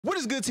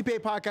What is good, TPA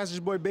Podcast? It's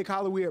your boy Big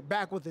Holly. We are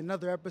back with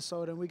another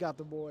episode, and we got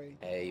the boy.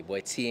 Hey, your boy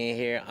T in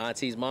here.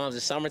 Auntie's moms.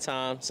 It's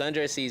summertime,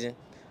 sundress season.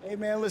 Hey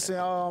man,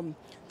 listen.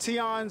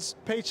 Tion's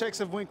paychecks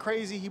have went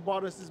crazy. He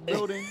bought us this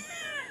building.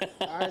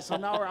 All right, so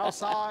now we're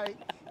outside.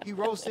 He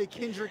roasted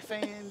Kendrick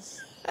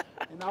fans,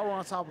 and now we're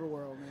on top of the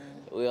world,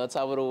 man. We on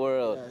top of the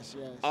world. Yes,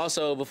 yes.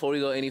 Also, before we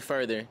go any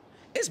further,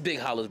 it's Big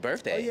Hollow's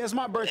birthday. Oh, yeah, it's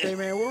my birthday,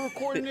 man. We're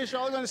recording this.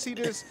 Y'all are going to see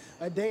this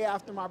a day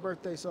after my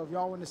birthday. So if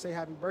y'all want to say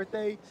happy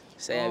birthday,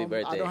 say happy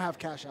birthday. I don't have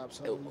Cash App,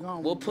 so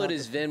we'll put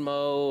his Venmo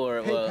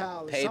or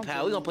PayPal.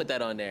 PayPal. We're going to put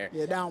that on there.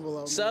 Yeah, down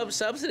below. Sub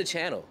to the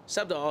channel.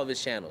 Sub to all of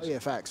his channels. Oh, yeah,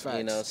 facts.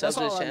 You know, sub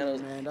to his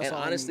channels. And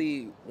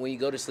honestly, when you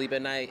go to sleep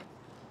at night,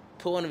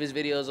 put one of his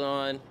videos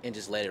on and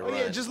just let it run.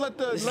 Yeah, just let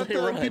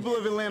the people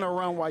of Atlanta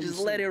run while you sleep.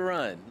 Just let it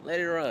run. Let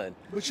it run.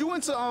 But you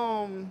went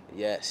to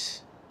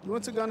Yes. You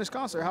went to Gunna's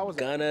concert. How was it?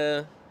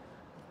 Gunna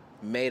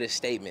made a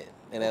statement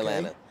in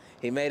Atlanta.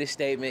 He made a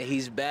statement.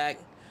 He's back.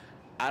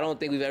 I don't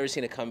think we've ever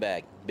seen a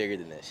comeback bigger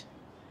than this.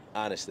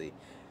 Honestly.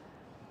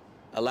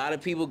 A lot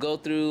of people go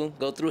through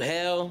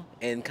hell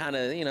and kind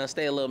of, you know,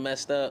 stay a little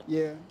messed up.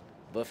 Yeah.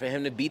 But for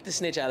him to beat the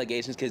snitch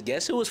allegations, because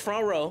guess who was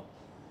front row?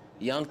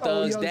 Young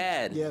Thug's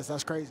dad. Yes,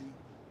 that's crazy.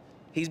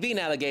 He's beating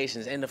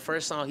allegations, and the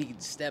first song he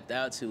stepped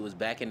out to was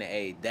Back in the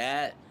A.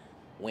 That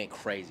went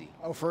crazy.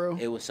 Oh, for real?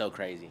 It was so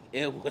crazy.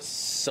 It was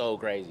so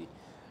crazy.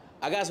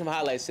 I got some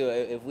highlights too,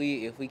 if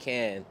we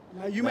can.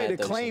 Now, you made a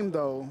claim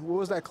though. What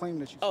was that claim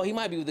that you said? Oh, he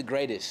might be the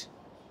greatest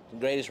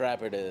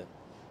rapper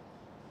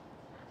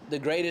the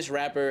greatest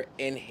rapper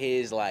in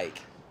his like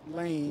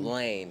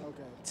lane.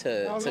 Okay.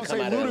 To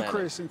come out of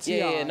Ludacris Atlanta. And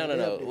T.I. Yeah,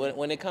 no.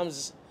 When it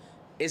comes,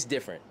 it's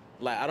different.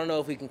 Like I don't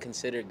know if we can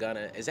consider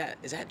Gunna. Is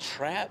that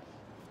trap?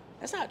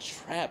 That's not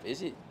trap,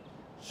 is it?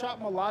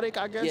 Trap melodic,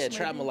 I guess. Yeah, maybe?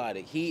 trap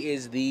melodic. He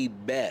is the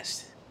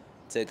best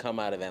to come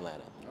out of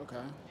Atlanta. Okay.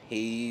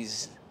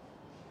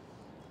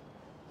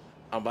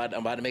 I'm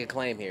about to make a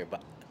claim here,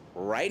 but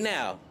right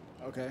now,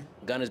 okay,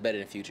 Gunna's better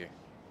than Future.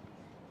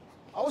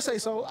 I would say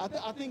so.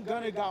 I think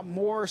Gunna got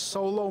more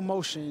solo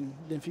motion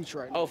than Future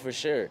right now. Oh, for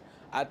sure.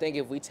 I think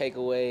if we take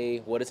away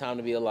What a Time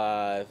to Be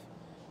Alive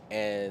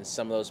and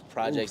some of those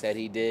projects that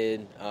he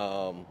did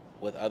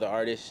with other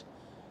artists,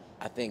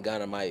 I think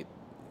Gunna might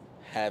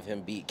have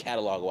him beat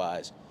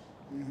catalog-wise.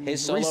 Mm-hmm.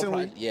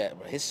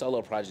 His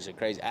solo projects are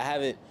crazy.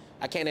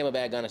 I can't name a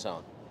bad Gunna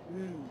song.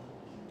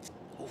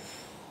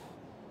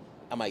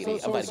 I might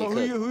get cooked.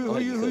 Who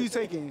you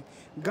taking?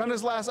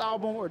 Gunna's last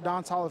album or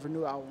Don Toliver's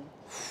new album?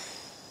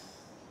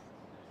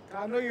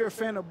 I know you're a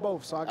fan of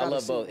both, so I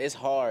love both. It's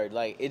hard.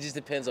 Like it just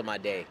depends on my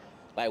day.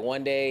 Like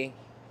one day,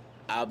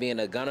 I'll be in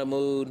a Gunna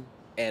mood,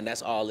 and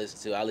that's all I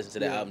listen to. I listen to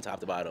the album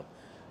top to bottom.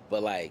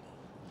 But like,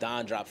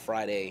 Don dropped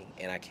Friday,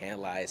 and I can't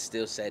lie, it's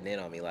still setting in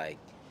on me. Like,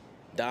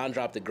 Don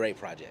dropped a great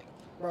project.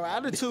 Bro,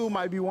 Attitude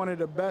might be one of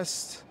the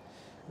best.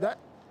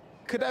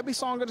 Could that be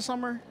Song of the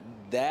Summer?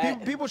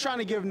 People trying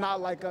to give Not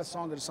Like Us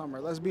Song of the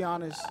Summer. Let's be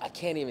honest. I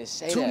can't even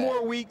say that. 2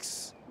 more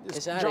weeks.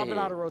 It's dropping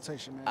out of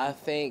rotation, man. I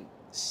think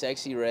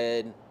Sexy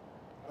Red.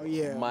 Oh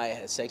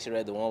yeah. Sexy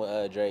Red, the one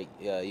with Drake.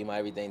 Yeah, You My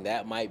Everything.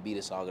 That might be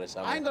the Song of the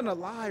Summer. I ain't gonna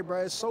lie,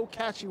 bro. It's so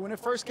catchy. When it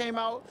first came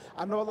out,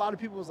 I know a lot of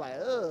people was like,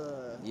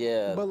 ugh.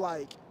 Yeah. But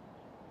like,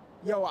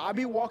 yo, I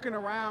be walking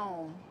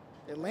around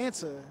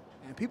Atlanta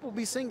and people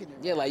be singing it.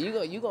 Yeah, like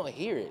you gonna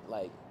hear it.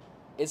 Like,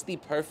 it's the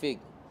perfect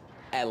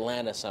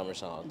Atlanta summer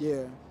song.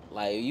 Yeah.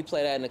 Like you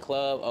play that in the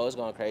club, oh, it's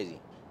going crazy.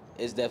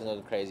 It's definitely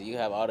going crazy. You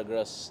have all the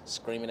girls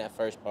screaming that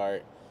first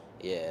part.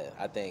 Yeah,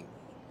 I think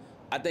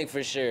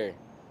for sure,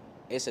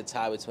 it's a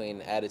tie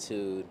between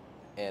Attitude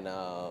and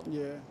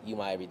You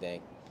My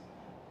Everything.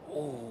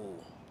 Ooh,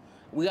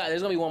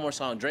 there's gonna be one more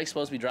song. Drake's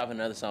supposed to be dropping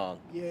another song.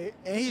 Yeah,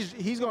 and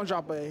he's gonna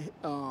drop a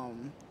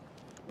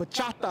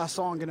bachata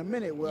song in a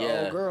minute with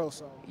old girl.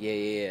 So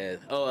yeah.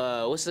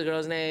 Oh, what's the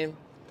girl's name?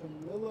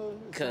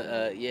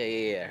 Camilla.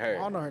 Yeah, her.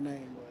 I don't know her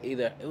name. But.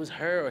 Either it was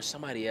her or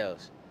somebody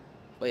else.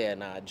 But yeah,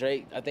 nah,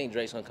 Drake. I think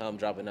Drake's gonna come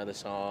drop another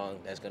song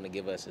that's gonna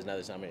give us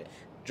another summer.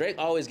 Drake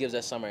always gives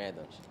us summer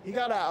anthems. He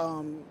got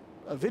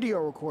a video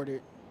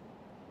recorded.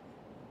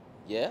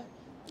 Yeah.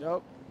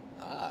 Yep.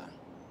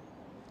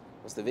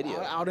 What's the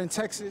video? Out in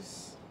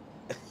Texas.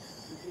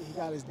 He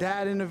got his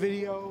dad in the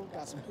video.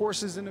 Got some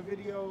horses in the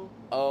video.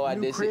 Oh, I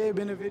did. New crib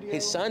in the video.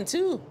 His son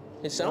too.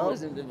 His son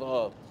was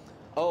involved.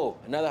 Oh,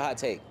 another hot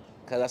take.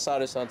 Because I saw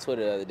this on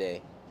Twitter the other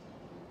day.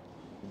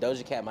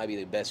 Doja Cat might be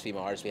the best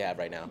female artist we have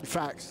right now.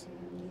 Facts.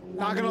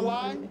 Not gonna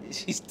lie.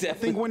 She's definitely. I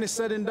think when it's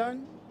said and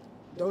done,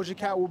 Doja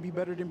Cat will be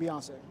better than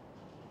Beyonce.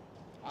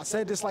 I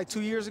said this like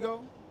 2 years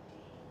ago.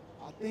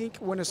 I think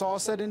when it's all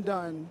said and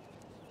done,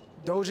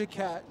 Doja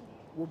Cat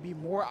will be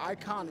more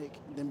iconic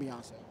than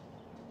Beyonce.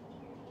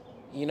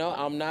 You know,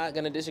 I'm not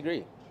gonna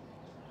disagree.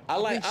 I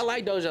like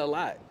Doja a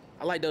lot.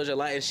 I like Doja a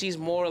lot, and she's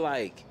more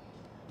like,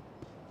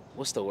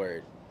 what's the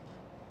word?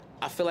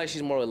 I feel like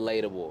she's more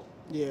relatable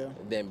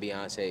than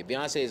Beyonce.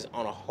 Beyonce is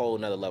on a whole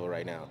nother level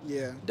right now.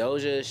 Yeah.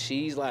 Doja,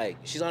 she's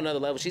on another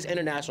level. She's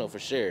international for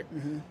sure.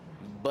 Mm-hmm.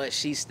 But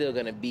she's still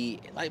gonna be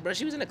like, bro,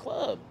 she was in a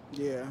club.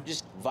 Yeah.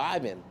 Just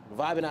vibing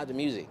out the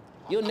music.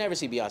 You'll never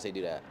see Beyonce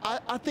do that.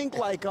 I think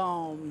like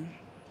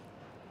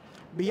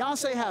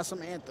Beyonce has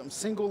some anthems.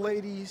 Single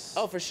Ladies.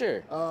 Oh, for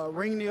sure.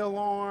 Ring the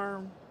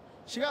Alarm.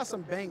 She got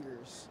some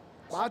bangers.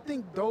 But I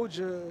think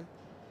Doja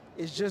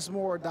is just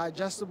more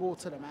digestible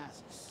to the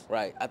masses.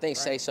 Right. I think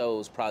Say So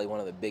is probably one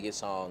of the biggest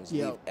songs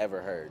Yep. we've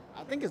ever heard.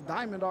 I think it's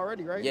Diamond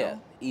already, right? Yeah,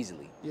 No?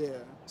 easily. Yeah.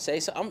 Say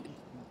So. I'm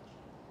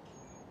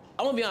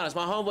gonna be honest.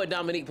 My homeboy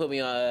Dominique put me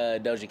on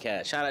Doja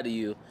Cat. Shout out to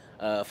you.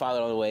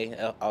 Father on the way.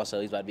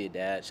 Also, he's about to be a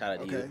dad. Shout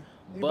out to you. Okay.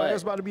 Anybody But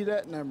else about to be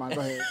that? Never mind.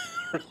 Go ahead.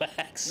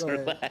 relax, Go ahead.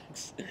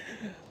 relax.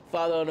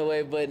 Father on the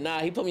way. But nah,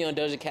 he put me on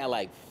Doja Cat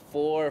like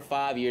 4 or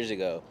 5 years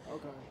ago.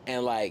 Okay.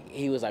 And like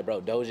he was like,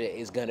 bro, Doja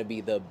is gonna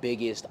be the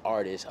biggest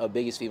artist,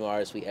 biggest female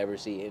artist we ever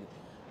see. And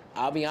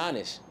I'll be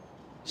honest,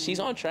 she's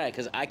on track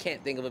because I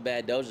can't think of a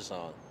bad Doja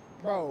song.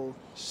 Bro,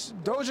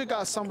 Doja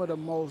got some of the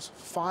most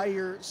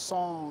fire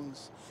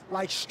songs.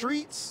 Like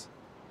Streets.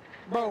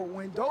 Bro,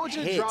 when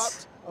Doja Hits.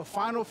 dropped a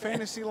Final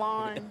Fantasy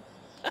line,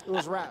 it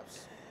was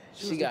raps.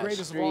 She was the got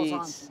greatest of all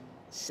time. Streets,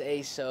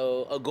 Say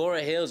So.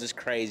 Agora Hills is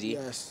crazy.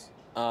 Yes.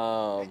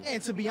 Um,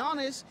 And to be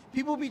honest,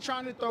 people be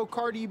trying to throw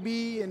Cardi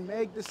B and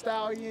Meg Thee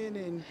Stallion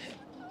and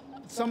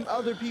some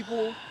other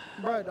people.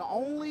 Bro, the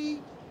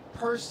only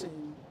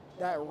person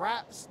that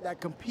raps, that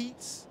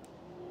competes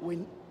with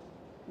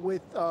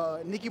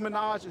Nicki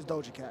Minaj is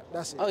Doja Cat.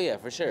 That's it. oh yeah,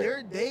 for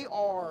sure. They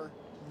are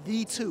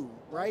the two,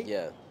 right?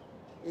 Yeah.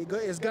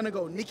 It's going to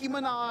go Nicki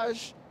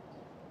Minaj,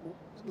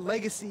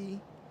 Legacy.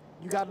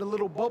 You got the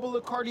little bubble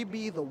of Cardi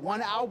B, the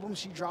one album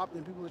she dropped,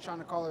 and people are trying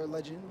to call her a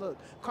legend. Look,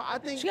 I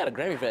think... She got a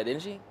Grammy for that,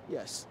 didn't she?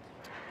 Yes.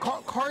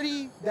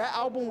 Cardi, that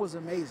album was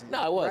amazing.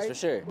 No, it was, right? for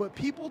sure. But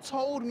people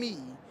told me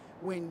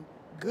when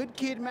Good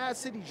Kid, Mad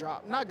City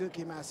dropped, not Good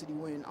Kid, Mad City,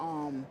 when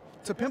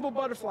To Pimp a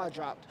Butterfly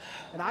dropped,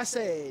 and I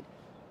said,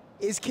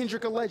 is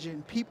Kendrick a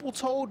legend? People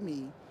told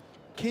me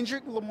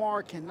Kendrick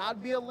Lamar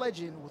cannot be a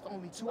legend with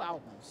only 2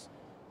 albums,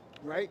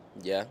 right?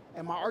 Yeah.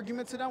 And my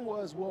argument to them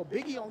was, well,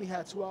 Biggie only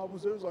had 2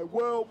 albums. It was like,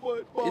 well,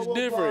 but blah, It's blah,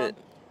 different.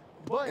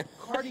 Blah. But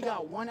Cardi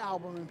got 1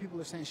 album, and people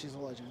are saying she's a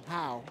legend.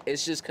 How?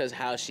 It's just because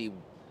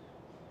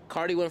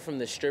Cardi went from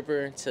the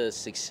stripper to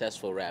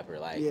successful rapper.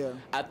 Like, Yeah.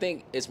 I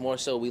think it's more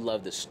so we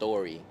love the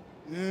story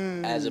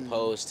as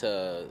opposed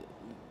to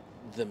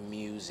the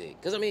music.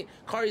 Because I mean,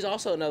 Cardi's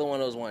also another one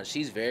of those ones.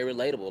 She's very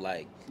relatable.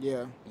 Like,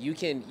 Yeah. you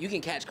can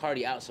catch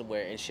Cardi out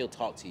somewhere and she'll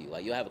talk to you.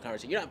 Like, you'll have a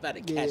conversation. You're not about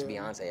to catch Yeah.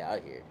 Beyonce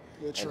out here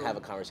Yeah, and true. have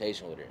a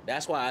conversation with her.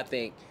 That's why I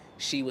think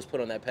she was put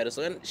on that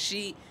pedestal, and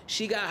she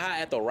got high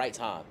at the right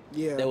time.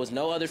 Yeah. There was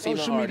no other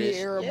Social female media artist.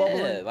 era Yeah,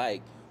 bubbling.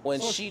 like when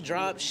Social she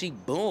dropped, she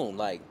boomed.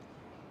 Like,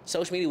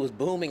 social media was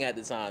booming at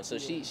the time, so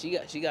she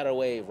got her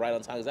wave right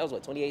on time. 'Cause that was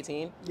what,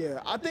 2018.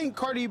 Yeah, I think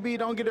Cardi B,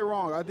 don't get it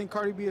wrong, I think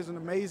Cardi B is an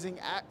amazing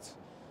act.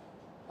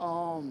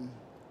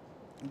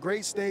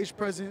 Great stage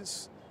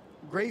presence,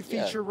 great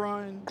Yeah. feature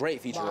run.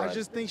 Great feature but run. I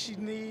just think she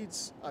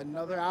needs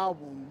another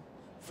album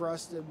for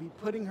us to be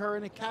putting her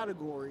in a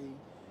category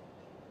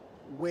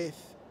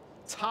with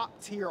top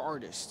tier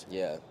artists.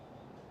 Yeah.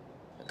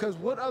 Because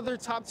what other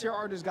top tier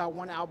artist got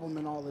 1 album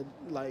and all the,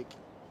 like,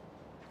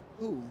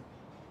 who?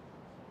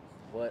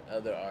 What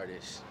other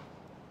artists?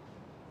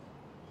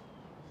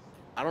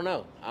 I don't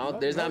know. No,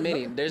 There's not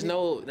many. no. There's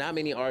not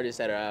many artists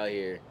that are out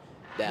here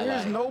that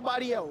There's like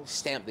nobody else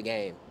stamp the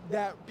game.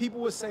 that people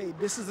would say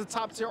this is a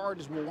top tier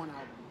artist with 1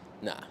 album.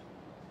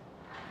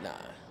 Nah.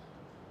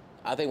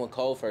 I think when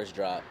Cole first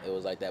dropped, it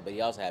was like that. But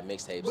he also had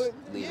mixtapes. But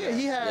leading yeah, up.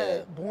 he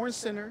had Born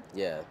Sinner,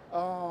 Yeah.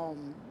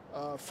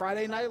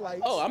 Friday Night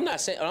Lights. Oh, I'm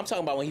not saying. I'm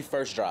talking about when he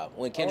first dropped.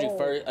 When Kendrick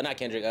not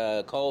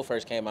Kendrick. Cole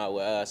first came out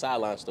with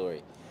Sideline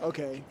Story.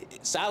 Okay.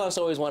 Sideline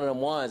Story is one of them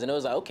ones, and it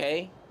was like,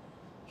 okay,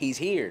 he's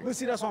here. But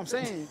see, that's what I'm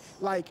saying.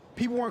 Like,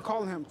 people weren't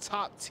calling him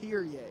top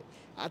tier yet.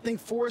 I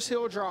think Forest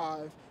Hill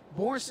Drive,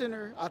 Born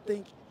Sinner, I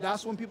think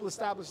that's when people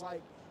established,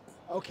 like,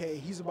 okay,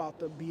 he's about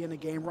to be in the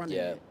game running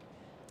Yeah. it.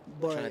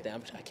 But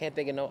I can't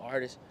think of no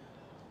artist.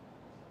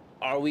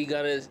 Are we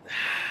gonna?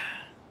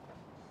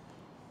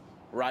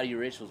 Roddy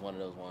Ricch was one of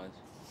those ones.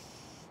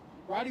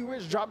 Roddy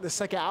Ricch dropped the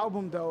second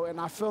album, though,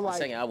 and I feel like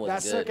second album that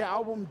was good. second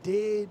album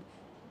did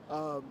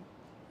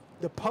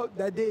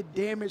that did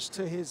damage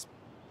to his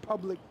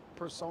public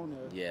persona.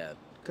 Yeah,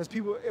 Because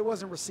it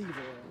wasn't received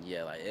well.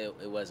 yeah, like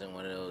it wasn't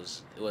one of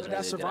those. It But wasn't that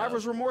really a good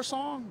Survivor's album. Remorse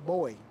song,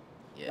 boy.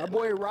 Yeah. That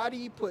boy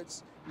Roddy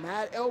puts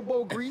mad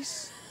elbow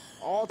grease,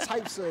 all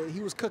types of.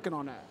 He was cooking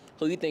on that.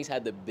 Who do you think's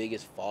had the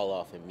biggest fall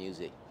off in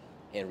music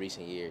in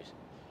recent years?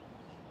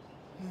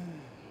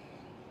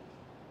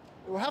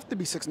 It will have to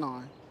be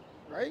 6ix9ine,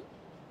 right?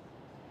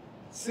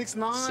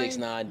 6ix9ine.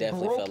 6ix9ine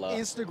definitely broke fell off.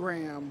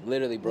 Instagram.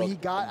 Literally broke when he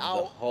got the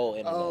out whole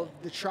internet. of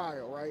the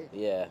trial, right?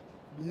 Yeah,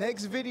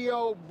 Next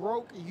video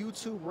broke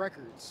YouTube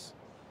records.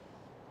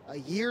 A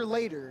year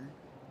later,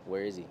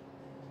 where is he?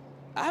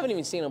 I haven't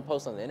even seen him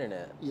post on the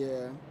internet.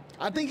 yeah.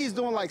 I think he's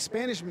doing like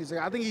Spanish music.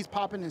 I think he's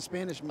popping in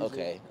Spanish music.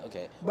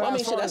 Okay. But Well, I mean, as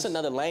shit, far that's as-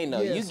 another lane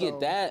though. yeah, You so- get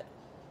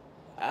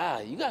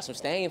that. You got some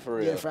staying for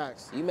real. Yeah,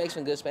 facts. You make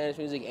some good Spanish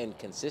music and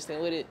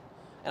consistent with it,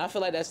 and I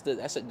feel like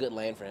that's a good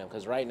lane for him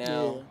because right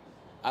now,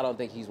 I don't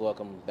think he's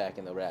welcome back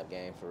in the rap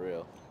game for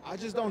real. I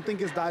just don't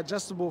think it's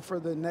digestible for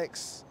the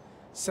next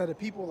set of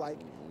people. Like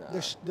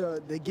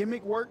the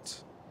gimmick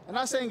worked. I'm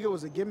not saying it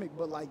was a gimmick,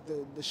 but like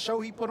the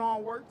show he put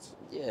on worked.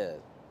 Yeah.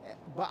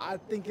 But I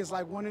think it's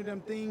like one of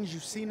them things,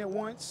 you've seen it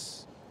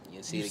once.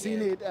 You've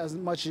seen it as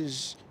much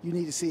as you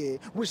need to see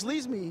it. Which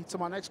leads me to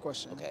my next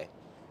question. Okay.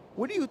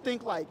 What do you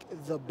think like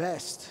the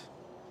best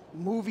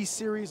movie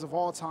series of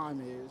all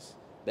time is?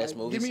 Best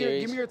like, movie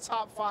series? Give me your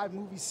top 5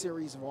 movie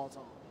series of all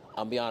time.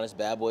 I'll be honest,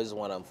 Bad Boys is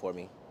one of them for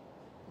me.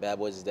 Bad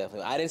Boys is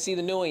definitely. I didn't see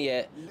the new one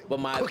yet, but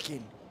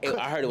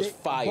I heard it was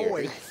fire.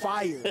 Boy,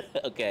 fire.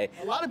 Okay.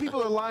 A lot of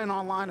people are lying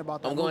online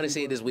about that. I'm going to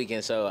see it this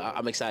weekend, so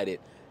I'm excited.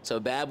 So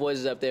Bad Boys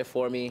is up there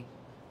for me.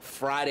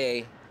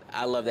 Friday,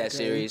 I love that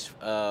series,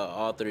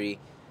 all 3.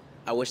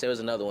 I wish there was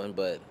another one,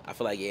 but I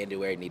feel like it ended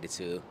where it needed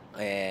to.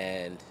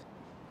 And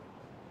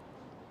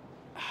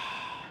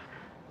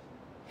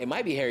it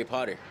might be Harry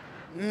Potter.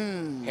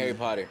 Harry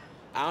Potter.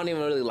 I don't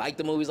even really like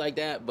the movies like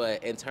that,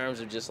 but in terms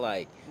of just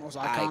like, most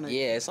iconic.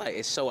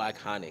 it's so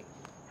iconic.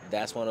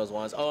 That's one of those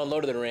ones. Oh, and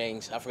Lord of the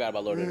Rings. I forgot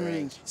about Lord of the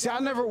Rings. See,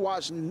 I've never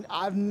watched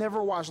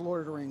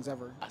Lord of the Rings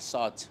ever. I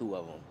saw 2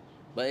 of them,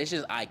 but it's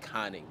just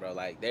iconic, bro.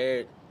 Like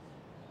they're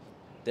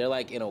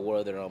like in a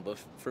world of their own. But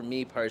for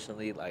me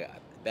personally, like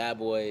Bad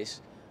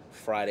Boys,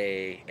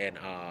 Friday, and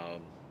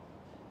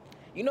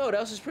you know what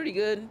else is pretty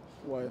good?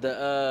 What?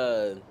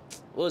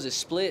 What was it?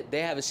 Split.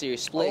 They have a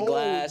series, Split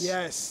Glass.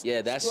 Yes.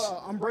 Yeah, that's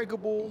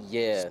Unbreakable.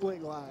 Yeah. Split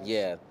Glass.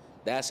 Yeah,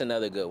 that's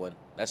another good one.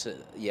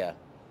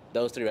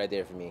 Those 3 right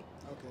there for me.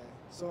 Okay.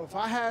 So if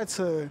I had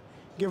to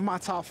give my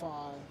top 5,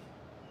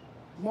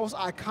 most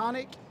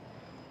iconic,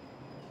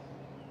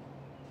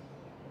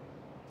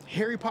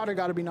 Harry Potter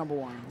got to be number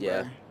 1.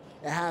 Yeah. Bro.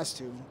 It has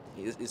to.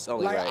 It's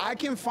only like, right. I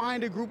can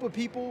find a group of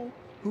people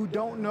who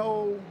don't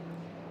know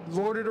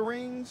Lord of the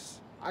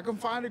Rings. I can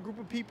find a group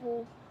of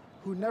people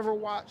who never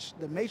watched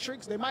The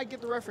Matrix. They might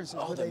get the references,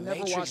 but they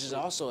never watched it. The Matrix is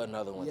also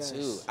another one,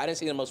 too. I didn't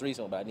see the most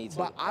recent one, but I need to.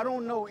 But I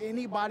don't know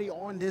anybody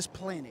on this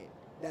planet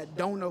that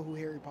don't know who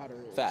Harry Potter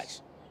is.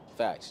 Facts.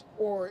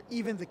 Or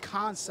even the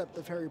concept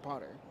of Harry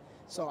Potter.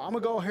 So I'm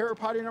going to go Harry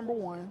Potter number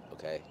 1.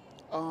 Okay.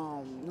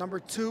 Number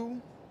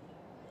 2,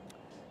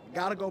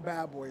 gotta go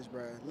Bad Boys,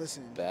 bro.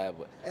 Listen. Bad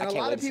Boys. And I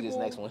can't wait to see this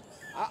next one.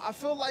 I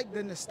feel like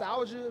the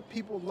nostalgia,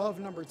 people love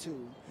number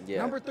 2.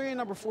 Yeah. Number 3 and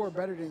number 4 are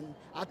better than,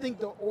 I think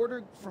the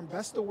order from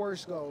best to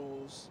worst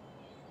goes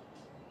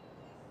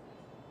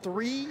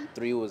 3.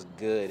 3 was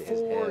good 4,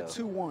 as hell.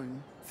 2,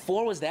 1.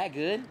 4 was that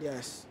good?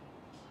 Yes.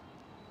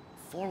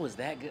 4 was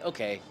that good?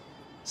 Okay.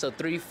 So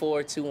 3,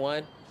 4, 2,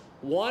 1.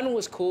 1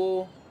 was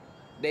cool.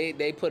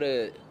 They put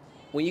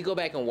when you go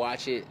back and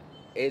watch it,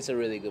 it's a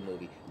really good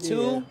movie.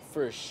 2,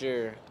 for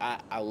sure.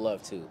 I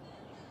love 2.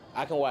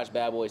 I can watch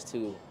Bad Boys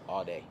 2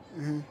 all day.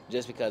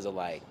 Just because of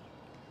like,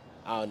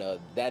 I don't know,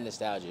 that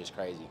nostalgia is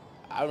crazy.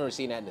 I remember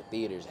seeing that in the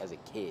theaters as a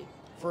kid.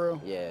 For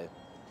real? Yeah.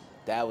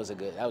 That was a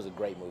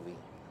great movie,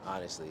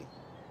 honestly.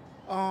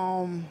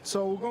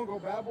 So we're gonna go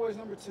Bad Boys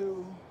number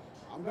 2.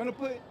 I'm gonna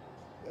put,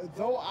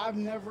 though I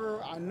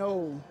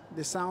know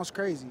this sounds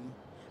crazy,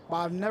 but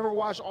I've never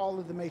watched all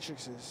of the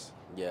Matrixes.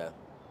 Yeah.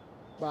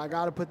 But I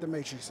gotta put the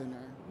Matrix in there.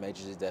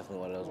 Matrix is definitely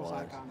one of those Most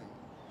ones.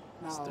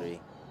 iconic. It's Now,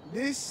 3.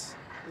 this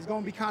is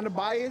gonna be kind of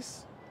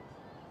biased,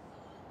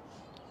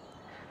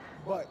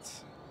 but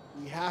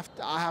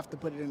I have to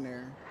put it in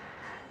there.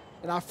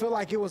 And I feel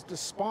like it was the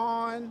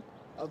spawn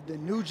of the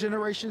new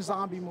generation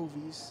zombie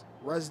movies,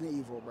 Resident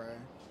Evil, bro.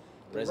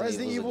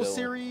 Resident Evil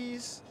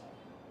series,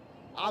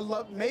 I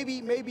love.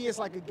 Maybe it's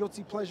like a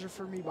guilty pleasure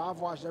for me, but I've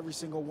watched every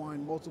single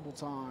one multiple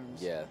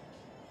times. Yeah.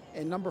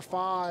 And number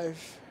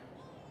 5,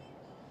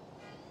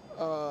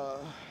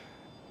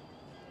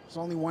 there's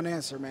only one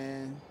answer,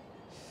 man.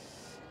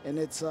 And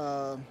it's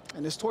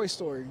Toy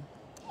Story.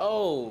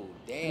 Oh,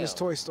 damn. And it's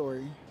Toy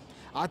Story.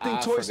 I think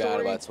I Toy forgot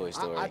Story. about Toy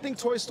Story. I think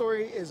Toy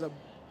Story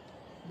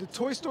the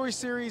Toy Story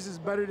series is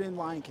better than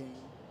Lion King,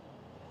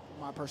 in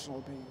my personal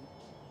opinion.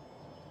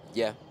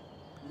 Yeah.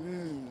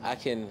 I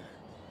can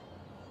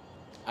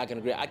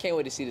agree. I can't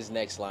wait to see this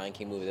next Lion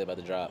King movie they're about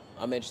to drop.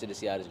 I'm interested to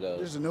see how this goes.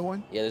 There's a new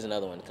one? Yeah, there's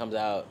another one. It comes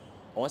out,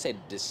 I want to say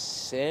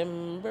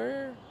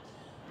December.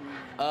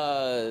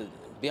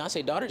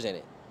 Beyonce's daughter's in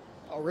it.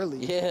 Oh, really?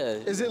 Yeah.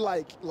 Is it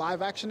like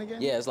live action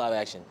again? Yeah, it's live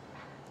action.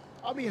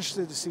 I'll be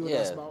interested to see what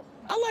that's about.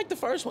 I like the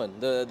first one.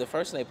 The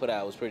first one they put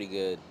out was pretty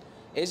good.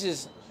 It's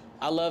just,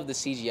 I love the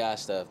CGI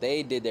stuff.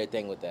 They did their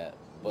thing with that.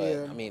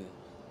 But, I mean,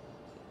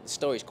 the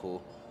story's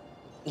cool.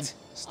 I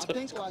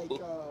think, like,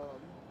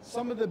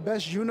 some of the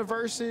best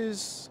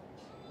universes,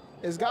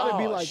 it's got to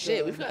be like...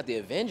 shit, we forgot the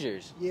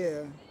Avengers.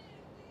 Yeah.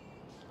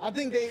 I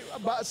think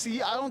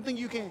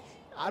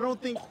I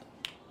don't think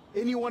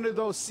any one of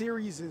those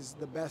series is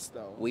the best,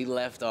 though. We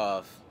left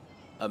off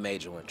a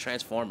major one.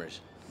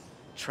 Transformers.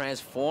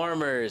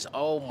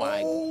 Oh,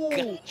 my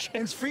God.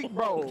 And Freak,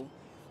 bro.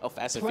 Oh,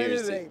 Fast and Planet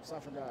Furious. of the Apes, I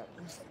forgot.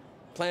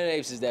 Planet of the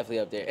Apes is definitely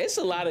up there. It's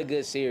a lot of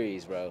good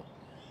series, bro.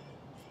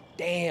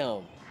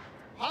 Damn.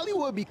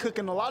 Hollywood be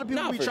cooking. A lot of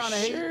people Nah, be for trying to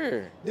hate.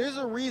 sure. There's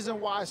a reason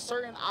why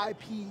certain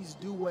IPs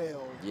do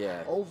well.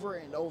 Yeah. Over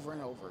and over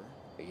and over.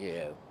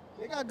 Yeah.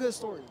 They got good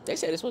stories. They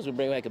said they're supposed to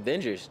bring back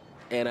Avengers,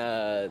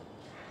 and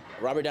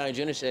Robert Downey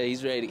Jr. said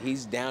he's ready.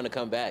 He's down to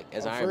come back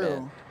as Iron for Man.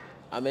 real?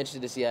 I'm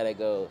interested to see how that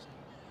goes.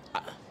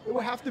 It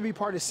would have to be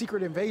part of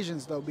Secret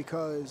Invasions though,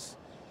 because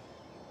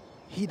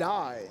he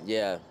died.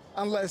 Yeah.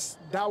 Unless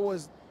that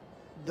was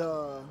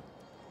the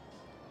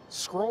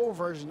scroll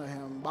version of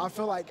him. But I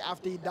feel like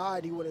after he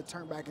died, he would have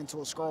turned back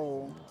into a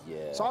scroll.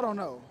 Yeah. So I don't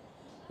know.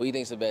 Who do you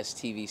think's the best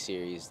TV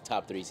series?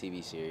 Top 3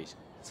 TV series?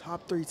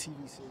 Top 3 TV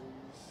series.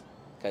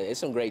 Cause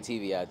it's some great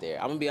TV out there.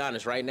 I'm gonna be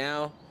honest. Right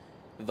now,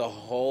 the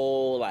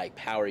whole like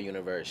Power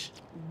universe.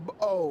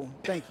 Oh,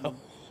 thank you.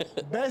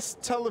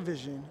 Best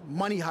television,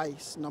 Money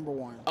Heist,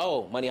 #1.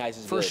 Oh, Money Heist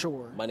is For good.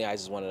 sure. Money Heist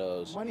is one of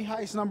those. Money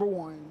Heist,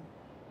 #1.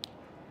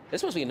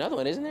 There's supposed to be another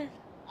one, isn't there?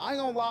 I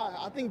ain't gonna lie.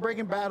 I think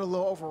Breaking Bad a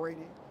little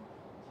overrated.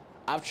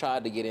 I've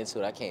tried to get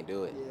into it. I can't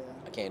do it. Yeah.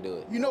 I can't do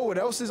it. You know what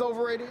else is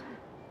overrated?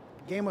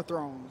 Game of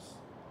Thrones.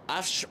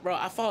 Bro,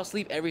 I fall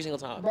asleep every single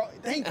time. Bro,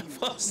 thank you.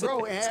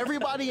 Bro, and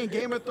everybody in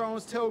Game of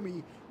Thrones tell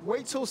me,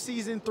 wait till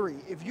season 3.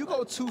 If you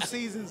go 2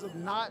 seasons of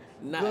not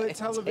good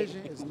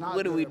television, it's not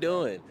What good. are we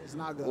doing? It's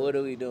not good. What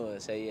are we doing?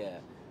 So, yeah.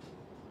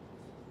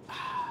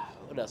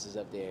 What else is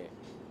up there?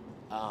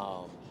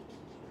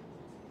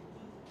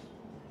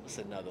 What's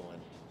another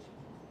one?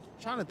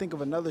 Trying to think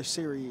of another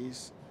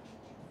series.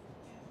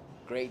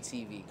 Great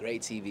TV.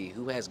 Great TV.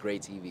 Who has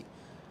great TV?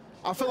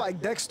 I feel like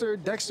Dexter.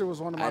 Dexter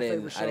was one of my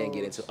favorite shows. I didn't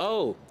get into.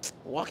 Oh,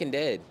 Walking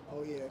Dead.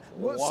 Oh yeah.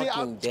 Well,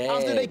 Walking Dead.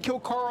 After they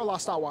killed Carl, I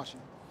stopped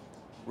watching.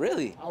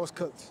 Really? I was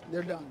cooked.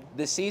 They're done.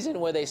 The season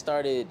where they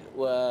started,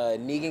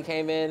 Negan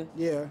came in.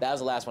 Yeah. That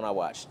was the last one I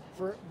watched.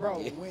 Bro,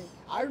 when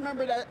I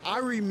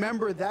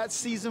remember that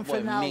season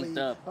finale minked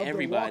up of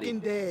everybody. The Walking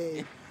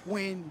Dead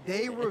when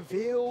they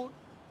revealed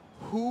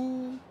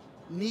who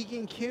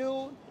Negan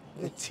killed.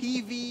 The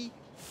TV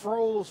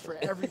froze for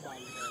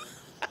everybody.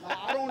 Like,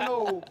 I don't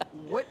know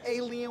what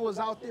alien was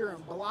out there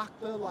and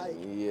blocked the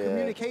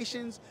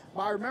communications,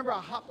 but I remember I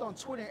hopped on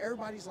Twitter and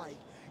everybody's like,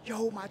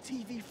 yo, my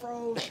TV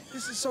froze.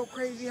 This is so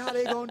crazy. How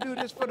they gonna do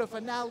this for the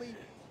finale?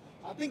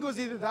 I think it was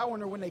either that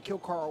one or when they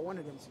killed Carl, one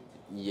of them two.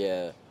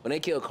 Yeah. When they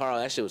killed Carl,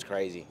 that shit was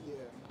crazy. Yeah.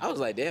 I was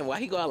like, damn, why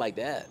he go out like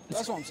that?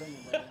 That's what I'm saying,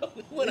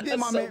 What, bro. They did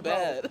my so man,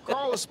 bad. bro.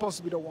 Carl was supposed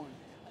to be the one.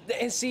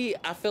 And see,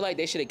 I feel like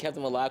they should have kept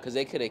him alive because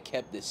they could have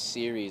kept the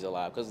series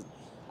alive. Because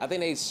I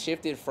think they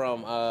shifted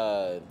from,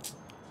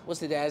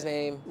 what's the dad's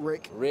name?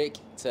 Rick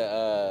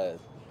to,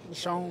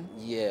 Michonne.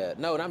 Yeah.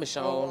 No, not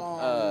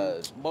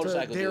Michonne.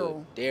 Motorcycle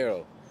Daryl.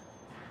 Dude.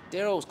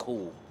 Daryl was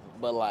cool,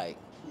 but, like,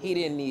 he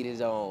didn't need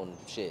his own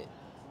shit.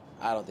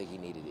 I don't think he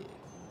needed it.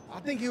 I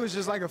think he was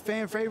just like a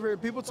fan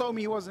favorite. People told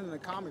me he wasn't in the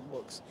comic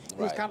books.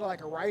 He was kind of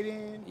like a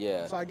write-in.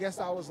 Yeah. So I guess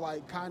that was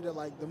like kind of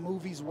like the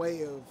movie's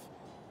way of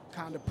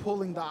kind of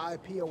pulling the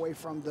IP away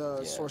from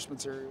the source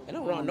material. And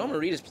I'm wrong. Norman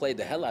Reedus played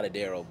the hell out of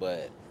Daryl,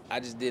 but I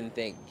just didn't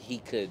think he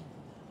could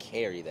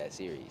carry that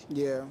series.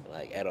 Yeah.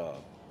 Like, at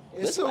all.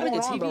 It's still going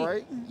on, though,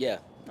 right? Yeah,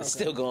 it's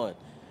still going.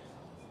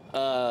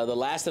 The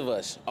Last of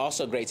Us,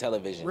 also great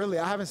television. Really?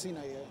 I haven't seen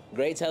that yet.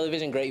 Great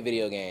television, great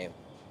video game.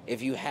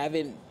 If you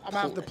haven't... I'm going to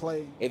have to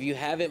play. If you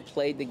haven't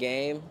played the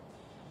game,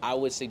 I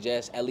would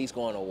suggest at least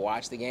going to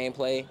watch the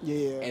gameplay.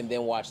 Yeah. And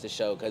then watch the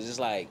show. Because it's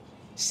like,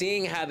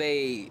 seeing how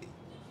the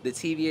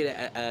TV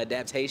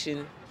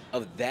adaptation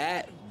of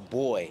that,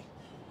 boy.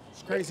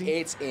 It's crazy.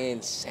 It's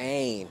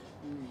insane.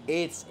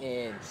 It's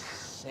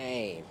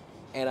insane.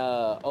 And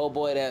old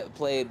boy that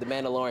played the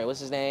Mandalorian, what's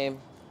his name?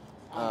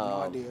 I have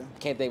no idea.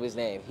 Can't think of his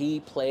name.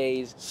 He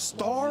plays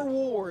Star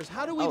Wars.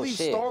 How do we leave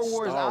Star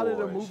Wars out of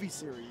the movie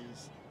series?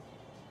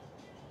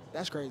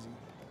 That's crazy.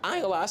 I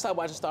ain't gonna lie, I stopped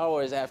watching Star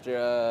Wars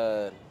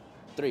after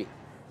 3.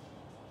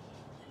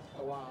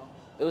 Oh wow.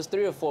 It was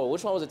 3 or 4.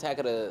 Which one was Attack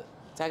of the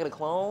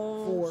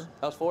Clones? 4.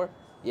 That was 4?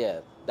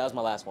 Yeah, that was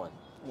my last one.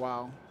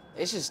 Wow.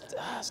 It's just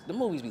the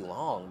movies be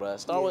long, bro.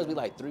 Star Wars be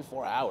like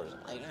 3-4 hours.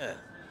 I'm like,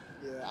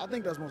 Yeah, I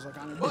think that's most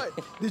iconic. But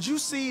did you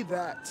see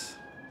that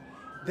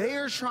they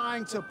are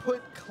trying to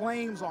put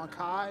claims on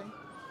Kai,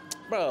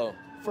 bro,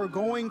 for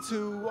going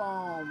to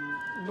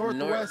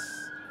Northwest?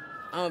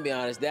 I'm gonna be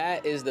honest,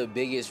 that is the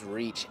biggest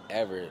reach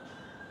ever.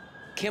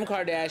 Kim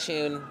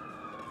Kardashian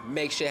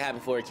makes shit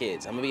happen for her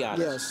kids. I'm gonna be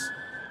honest. Yes.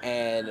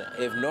 And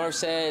if North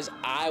says,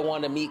 I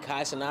want to meet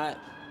Kai Cenat,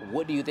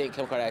 what do you think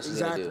Kim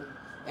Kardashian's gonna do?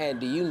 And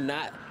do you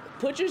not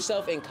put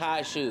yourself in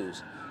Kai's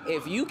shoes?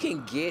 If you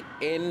can get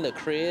in the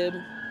crib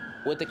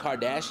with the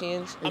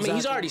Kardashians, I mean,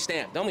 he's already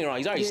stamped. Don't get me wrong,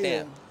 he's already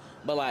stamped.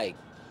 But like,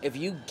 if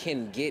you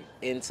can get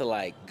into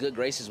like good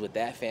graces with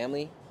that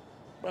family,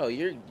 bro,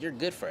 you're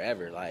good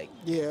forever. Like,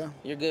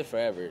 you're good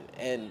forever.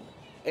 And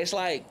it's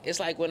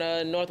like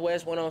when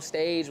Northwest went on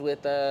stage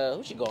with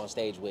who she go on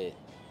stage with?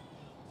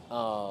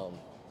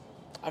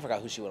 I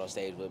forgot who she went on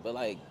stage with, but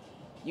like,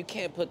 you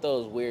can't put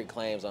those weird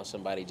claims on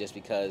somebody just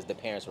because the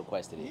parents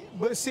requested it.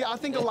 But see, I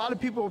think a lot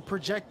of people are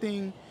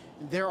projecting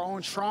their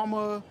own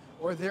trauma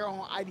or their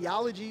own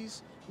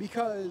ideologies,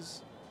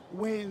 because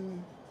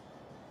when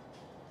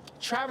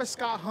Travis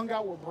Scott hung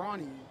out with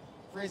Bronny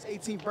for his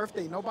 18th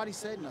birthday. Nobody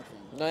said nothing.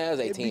 No, that was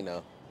 18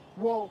 though.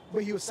 Well,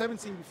 but he was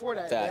 17 before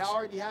that. Facts. They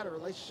already had a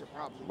relationship,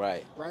 probably.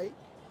 Right. Right.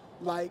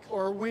 Like,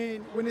 or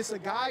when it's a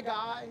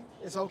guy,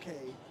 it's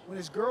okay. When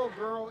it's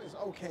girl, it's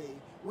okay.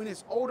 When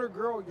it's older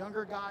girl,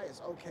 younger guy,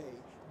 it's okay.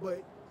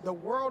 But the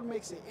world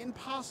makes it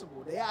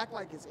impossible. They act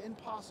like it's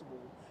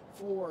impossible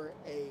for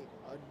a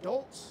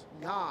adult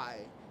guy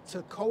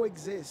to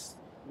coexist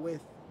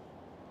with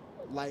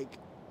like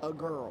a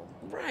girl.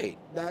 Right.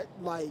 That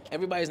like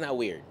everybody's not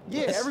weird.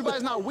 Yeah,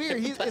 everybody's not weird.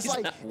 Everybody's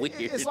not weird.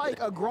 It's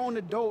like a grown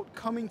adult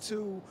coming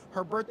to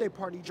her birthday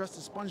party dressed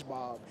as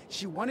SpongeBob.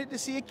 She wanted to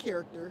see a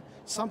character,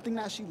 something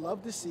that she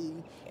loved to see,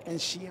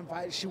 and she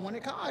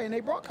wanted Kai, and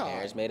they brought Kai.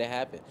 Parents made it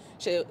happen.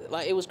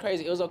 Like it was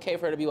crazy. It was okay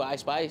for her to be with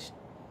Ice Spice.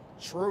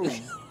 True.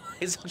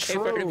 It's okay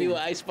for her to be with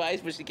Ice Spice,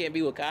 but she can't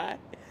be with Kai.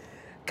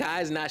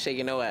 Kai's not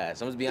shaking no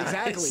ass. I'm just being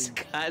honest.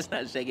 Exactly. Kai's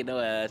not shaking no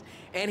ass,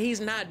 and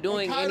he's not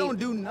doing. Kai don't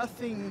do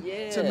nothing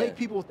to make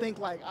people think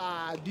like,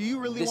 do you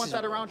really want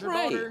that around your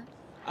daughter?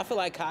 I feel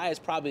like Kai is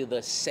probably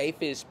the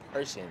safest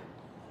person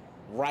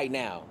right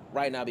now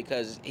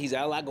because he's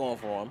got a lot going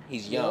for him.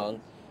 He's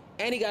young,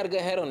 and he got a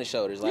good head on his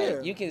shoulders.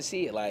 Like you can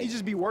see it. Like he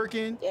just be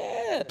working.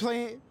 Yeah.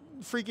 Playing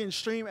freaking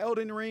stream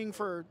Elden Ring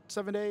for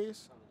 7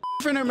 days.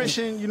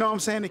 Intermission, you know what I'm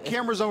saying? The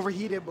camera's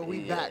overheated, but we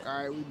back. All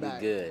right, we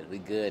back. We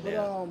good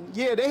now.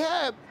 Yeah, they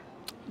had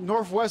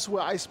Northwest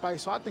with Ice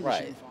Spice, so I think it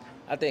should be fine.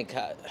 I think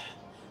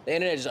the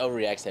internet just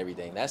overreacts to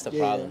everything. That's the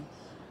problem.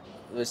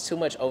 There's too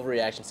much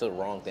overreaction to the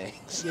wrong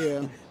things.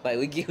 Yeah. Like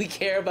we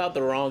care about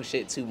the wrong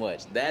shit too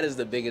much. That is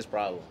the biggest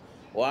problem.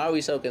 Why are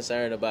we so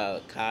concerned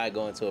about Kai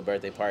going to a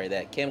birthday party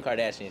that Kim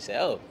Kardashian said,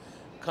 "Oh,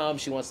 come,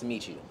 she wants to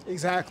meet you."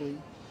 Exactly.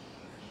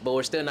 But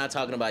we're still not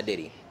talking about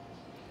Diddy.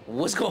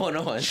 What's going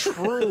on?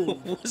 True.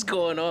 What's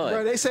going on?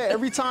 Bro, they say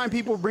every time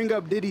people bring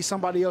up Diddy,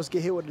 somebody else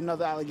get hit with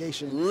another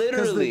allegation.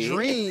 Literally. Because the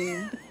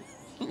Dream,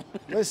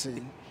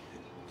 listen,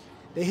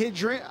 they hit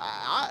Dream.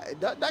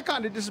 That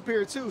kind of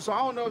disappeared too. So I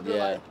don't know if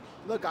they're like,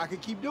 look, I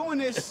could keep doing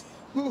this.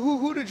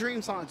 Who the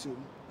Dream signed to?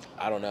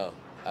 I don't know.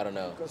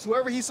 Because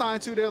whoever he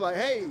signed to, they're like,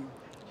 hey,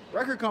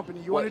 record company,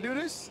 you want to do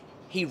this?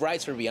 He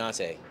writes for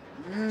Beyonce,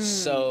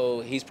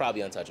 so he's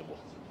probably untouchable.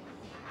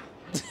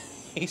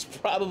 He's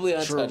probably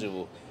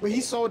untouchable. True. But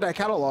he sold that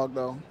catalog,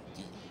 though.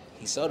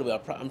 He sold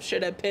it, but I'm sure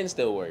that pen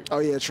still works. Oh,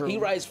 yeah, true. He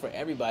writes for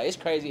everybody. It's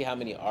crazy how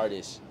many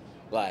artists,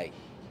 like,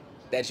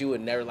 that you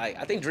would never like.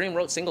 I think Dream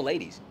wrote Single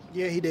Ladies.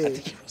 Yeah, he did. I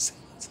think he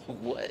wrote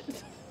what?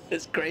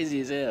 It's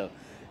crazy as hell.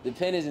 The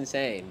pen is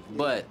insane. Yeah.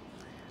 But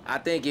I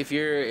think if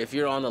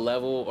you're on the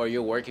level or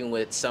you're working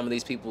with some of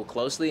these people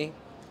closely,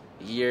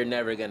 you're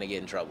never going to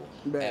get in trouble.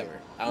 Ever.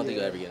 I don't think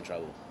you'll ever get in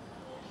trouble.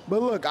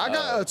 But look, I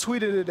got a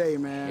tweet of the day,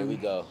 man. Here we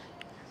go.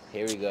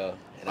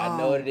 And I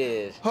know what it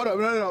is. Hold up,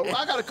 no.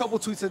 I got a couple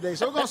tweets today,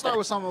 so we're gonna start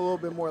with something a little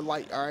bit more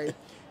light. All right.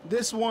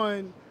 This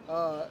one,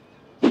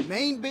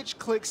 main bitch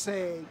click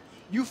saying,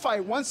 you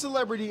fight one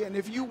celebrity, and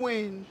if you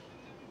win,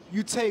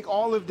 you take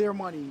all of their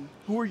money.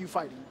 Who are you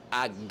fighting?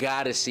 I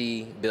gotta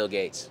see Bill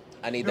Gates.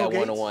 I need that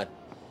one-on-one.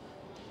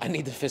 I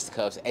need the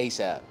fisticuffs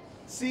ASAP.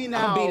 See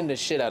now, I'm beating the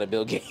shit out of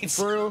Bill Gates.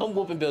 For real? I'm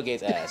whooping Bill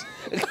Gates' ass.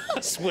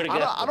 I swear to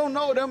God. I don't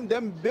know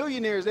them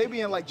billionaires. They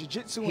be in like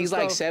jiu-jitsu and He's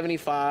stuff. like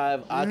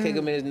 75. I'll kick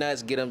him in his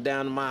nuts, get him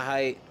down to my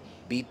height,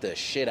 beat the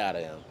shit out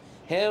of him.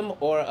 Him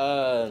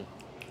or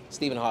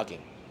Stephen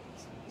Hawking.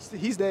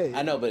 He's dead.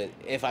 I know, but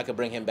if I could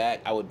bring him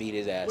back, I would beat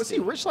his ass. Was he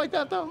rich like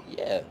that though?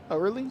 Yeah. Oh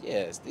really?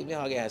 Yeah. Stephen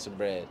Hawking has some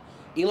bread.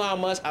 Elon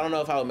Musk, I don't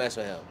know if I would mess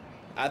with him.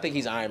 I think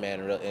he's Iron Man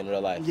in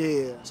real life.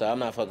 Yeah. So I'm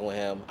not fucking with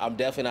him. I'm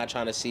definitely not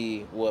trying to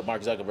see what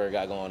Mark Zuckerberg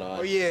got going on.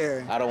 Oh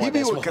yeah. I don't want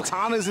that smoke. He be with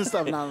katanas and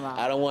stuff. No.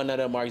 I don't want none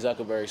of Mark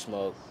Zuckerberg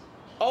smoke.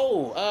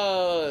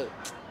 Oh,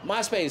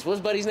 MySpace. What's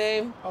buddy's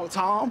name? Oh,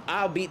 Tom.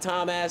 I'll beat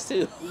Tom ass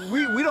too.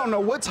 We don't know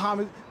what Tom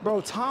is, bro.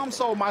 Tom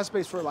sold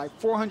MySpace for like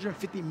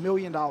 $450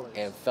 million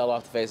and fell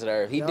off the face of the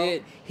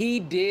earth. He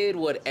did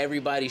what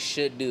everybody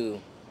should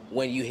do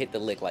when you hit the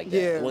lick like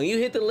that. Yeah. When you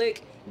hit the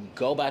lick,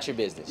 go about your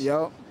business.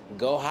 Yep.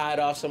 Go hide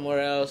off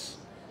somewhere else.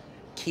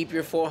 Keep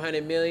your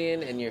 $400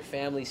 million and your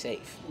family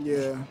safe.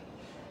 Yeah.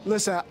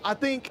 Listen, I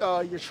think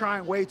you're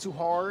trying way too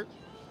hard.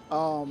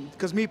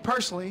 Because me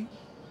personally,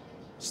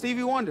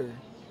 Stevie Wonder,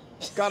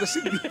 gotta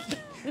see me.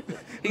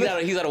 He's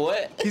got a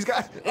what? He's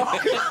got.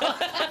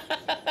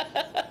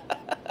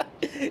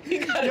 He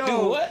gotta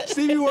do what?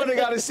 Stevie Wonder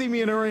gotta see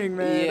me in the ring,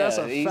 man. Yeah, that's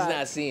a he's fact.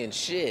 not seeing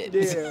shit.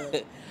 Yeah.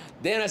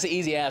 Damn, that's an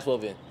easy ass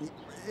whooping.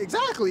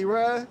 Exactly,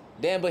 bruh.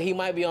 Damn, but he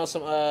might be on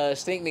some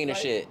stink meaner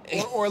shit.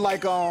 Or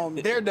like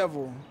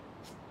Daredevil.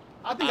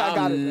 I think I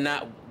got it.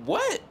 Not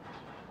what?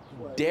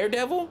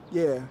 Daredevil?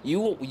 Yeah.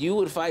 You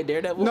would fight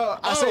Daredevil? No,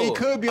 I say he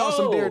could be on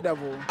some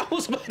Daredevil. I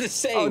was about to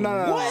say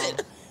no.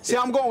 what? See,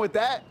 I'm going with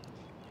that.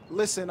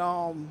 Listen,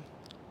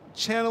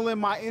 channeling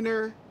my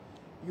inner,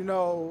 do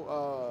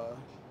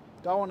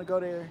I want to go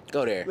there?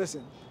 Go there.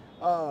 Listen,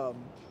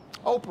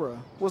 Oprah,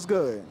 what's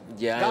good?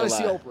 Yeah, gotta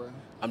see Oprah.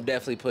 I'm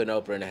definitely putting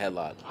Oprah in a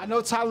headlock. I know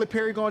Tyler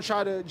Perry gonna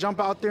try to jump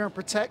out there and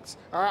protect.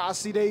 All right, I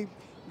see they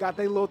got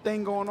their little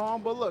thing going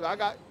on. But look,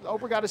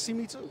 Oprah got to see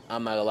me too.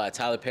 I'm not gonna lie.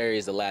 Tyler Perry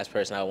is the last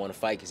person I want to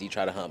fight because he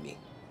tried to hump me.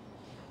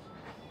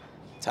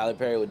 Tyler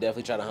Perry would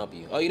definitely try to hump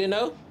you. Oh, you didn't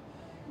know?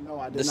 No,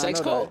 I did The not sex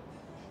know code? that.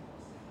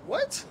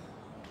 What?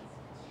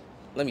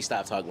 Let me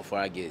stop talking before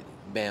I get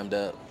bammed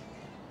up.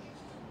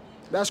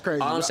 That's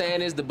crazy. All I'm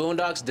saying is the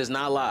Boondocks does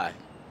not lie.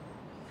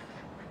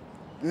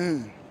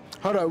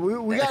 Hold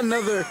on, we got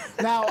another.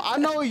 Now, I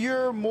know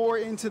you're more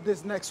into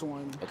this next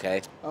one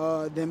Okay.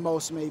 than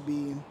most may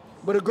be.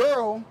 But a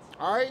girl,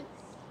 all right?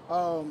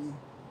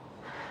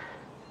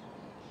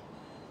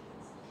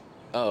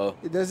 Uh-oh.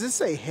 Does it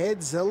say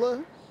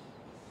Headzilla?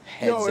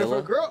 Yo, if a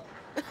Headzilla? girl,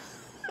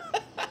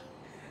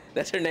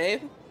 That's her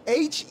name?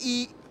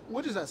 H-E,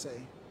 what does that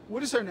say?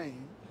 What is her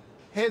name?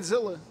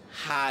 Headzilla.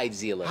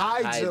 Hydezilla.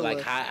 Hydezilla.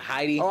 Like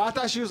Heidi. Oh, I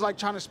thought she was like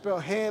trying to spell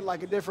head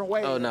like a different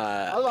way. Oh, nah.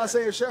 I was about to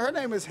say, if her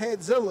name is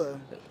Headzilla.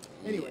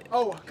 Anyway,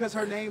 oh, because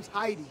her name's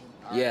Heidi.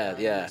 All Yeah, right,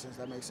 yeah.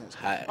 That makes sense.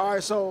 Hi- All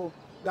right, so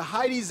the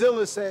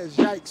Heidizilla says,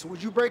 yikes,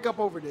 would you break up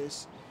over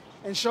this?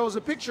 And shows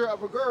a picture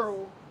of a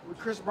girl with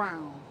Chris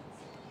Brown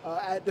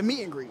at the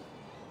meet and greet.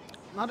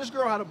 Now, this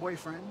girl had a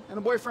boyfriend, and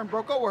the boyfriend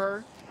broke up with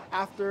her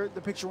after the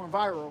picture went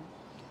viral.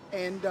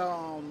 And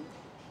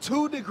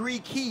 2 Degree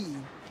Key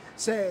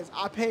says,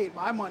 I paid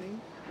my money,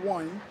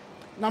 1.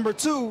 Number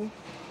 2,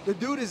 the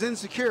dude is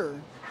insecure.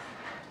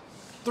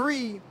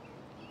 3,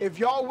 if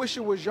y'all wish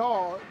it was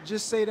y'all,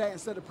 just say that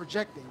instead of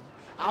projecting.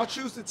 I'll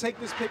choose to take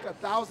this pic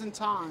 1,000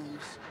 times,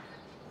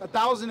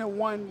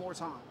 1,001 more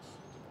times.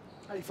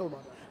 How you feel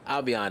about that?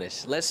 I'll be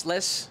honest. Let's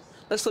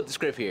flip the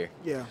script here.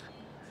 Yeah.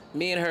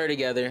 Me and her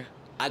together.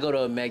 I go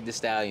to a Meg Thee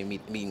Stallion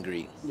meet and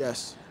greet.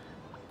 Yes.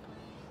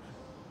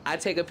 I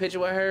take a picture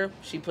with her.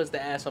 She puts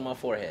the ass on my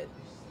forehead.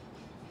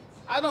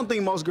 I don't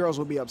think most girls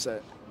would be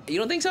upset. You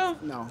don't think so?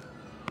 No.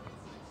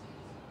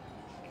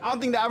 I don't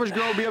think the average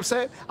girl would be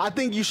upset. I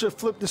think you should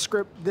flip the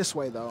script this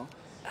way, though.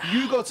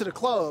 You go to the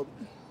club,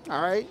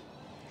 all right?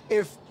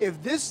 If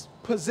this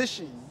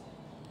position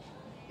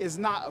is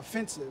not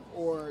offensive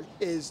or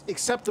is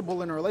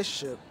acceptable in a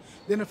relationship,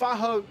 then if I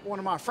hug one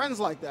of my friends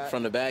like that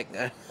From the back.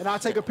 and I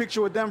take a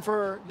picture with them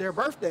for their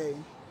birthday,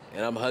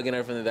 And I'm hugging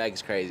her from the back.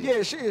 It's crazy. yeah,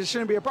 it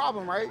shouldn't be a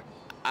problem, right?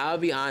 I'll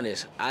be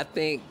honest. I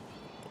think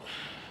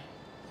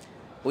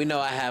we know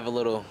I have a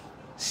little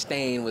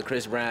stain with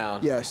Chris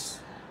Brown. Yes.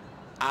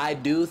 I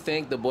do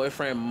think the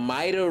boyfriend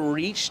might have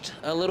reached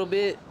a little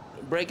bit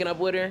breaking up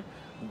with her.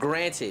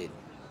 Granted,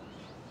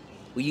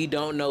 you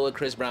don't know what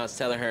Chris Brown's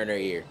telling her in her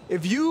ear.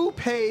 If you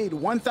paid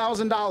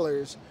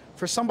 $1,000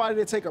 for somebody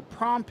to take a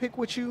prom pic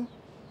with you,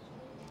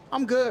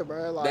 I'm good,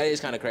 bro. Like, That is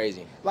kind of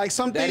crazy. like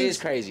some That things, is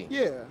crazy.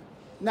 Yeah.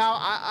 Now,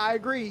 I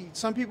agree.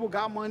 Some people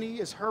got money.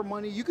 It's her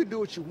money. You could do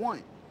what you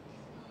want.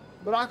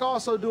 But I can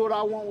also do what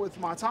I want with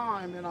my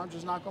time, and I'm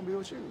just not going to be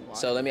with you. Like,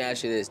 So let me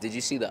ask you this. Did you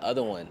see the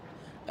other one?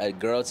 A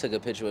girl took a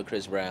picture with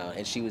Chris Brown,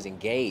 and she was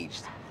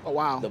engaged. oh,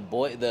 wow.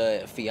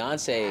 The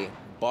fiance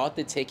bought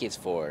the tickets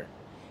for her,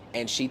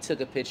 and she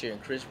took a picture,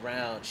 and Chris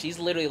Brown, she's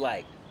literally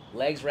like,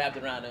 legs wrapped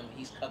around him,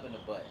 he's cupping the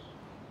butt.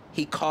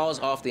 He calls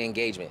off the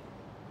engagement.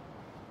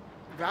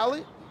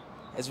 Valid?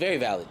 It's very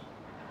valid.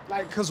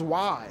 Like, because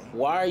why?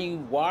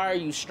 Why are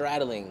you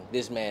straddling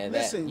this man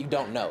Listen, that you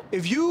don't know?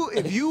 If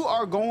you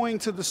are going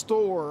to the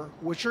store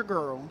with your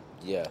girl,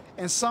 Yeah.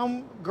 and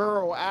some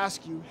girl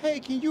asks you, hey,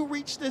 can you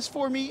reach this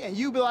for me? And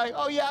you be like,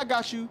 oh, yeah, I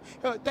got you.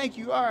 Thank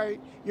you. All right.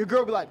 Your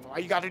girl be like, why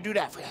you got to do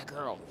that for that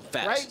girl?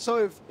 Facts. Right?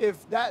 So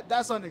if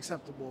that's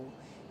unacceptable,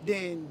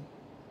 then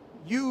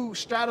you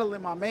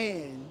straddling my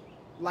man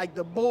like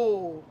the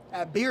bull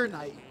at beer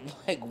night.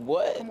 Like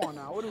what? Come on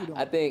now. What are we doing?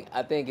 I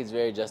think it's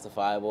very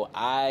justifiable.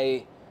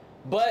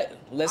 But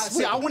let's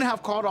I wouldn't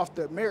have called off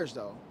the marriage,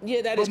 though.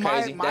 Yeah, that But is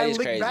crazy. My That is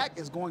lick crazy. back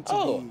is going to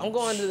Oh, be... I'm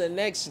going to the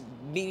next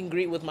meet and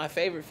greet with my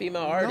favorite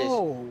female artist.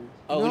 No.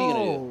 Oh, what are you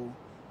gonna do?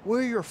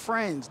 We're your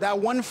friends. That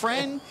one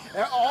friend,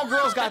 all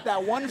girls got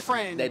that one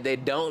friend. That they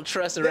don't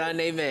trust around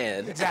their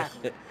man.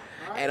 Exactly.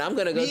 And I'm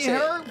gonna go Me and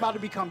her about to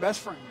become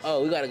best friends.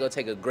 Oh, we gotta go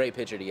take a great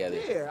picture together.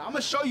 Yeah, I'm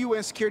gonna show you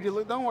insecurity.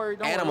 Look, don't worry.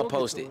 Don't And worry. I'm we'll gonna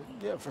get post to it.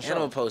 Yeah, for And sure. I'm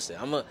gonna post it.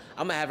 I'm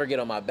gonna have her get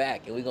on my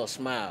back and we gonna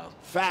smile.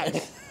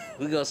 Fact.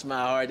 We gonna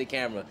smile hard at the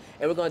camera.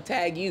 And we're gonna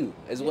tag you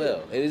as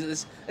well.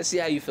 Let's see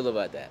how you feel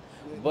about that.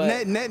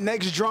 But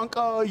Next drunk,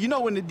 you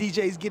know when the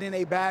DJs get in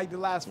a bag the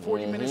last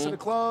 40 minutes of the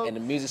club, And the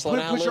music slow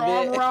down a put your little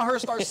arm bit. around her,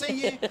 start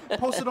singing,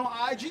 post it on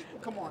IG.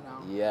 Come on now.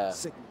 Yeah.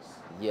 Sickness.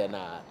 yeah,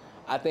 nah.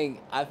 I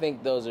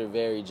think those are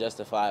very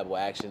justifiable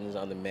actions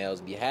on the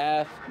male's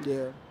behalf.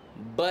 Yeah.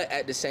 But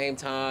at the same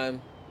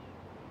time,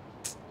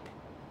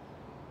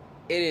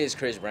 it is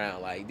Chris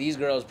Brown. Like, these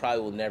girls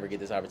probably will never get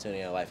this opportunity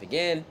in their life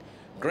again.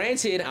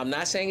 Granted, I'm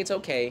not saying it's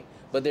okay,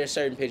 but there's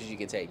certain pictures you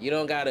can take. You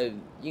don't gotta,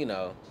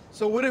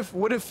 So what if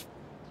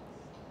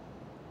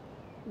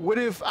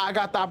I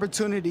got the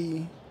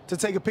opportunity to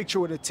take a picture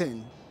with a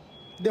 10?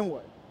 Then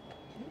what?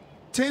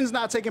 10's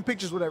not taking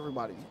pictures with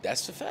everybody.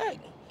 That's the fact.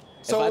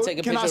 So if I take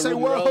a can picture I say, of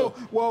Ruby Road,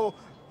 well,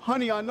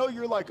 honey, I know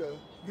you're like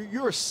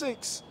you're a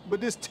 6, but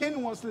this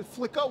 10 wants to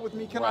flick up with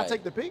me. Can I Right.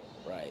 take the pic?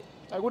 right?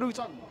 Like, what are we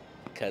talking about?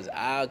 Because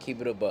I'll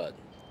keep it a buck.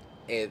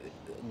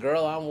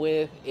 girl I'm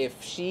with,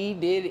 if she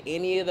did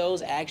any of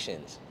those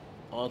actions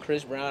on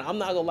Chris Brown, I'm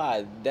not gonna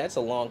lie, that's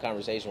a long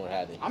conversation we're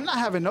having. I'm not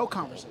having no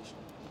conversation.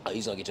 Oh,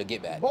 he's gonna get your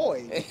get back.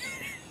 Boy,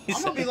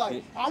 I'm gonna be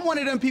like, I'm one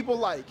of them people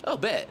like, oh,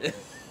 bet.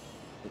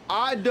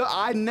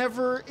 I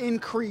never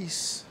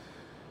increase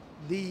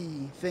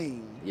the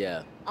thing.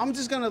 Yeah. I'm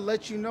just gonna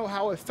let you know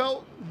how it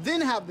felt,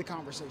 then have the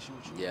conversation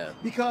with you. Yeah.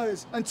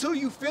 Because until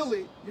you feel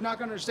it, you're not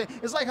gonna understand.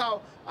 It's like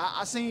how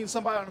I seen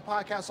somebody on the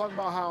podcast talking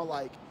about how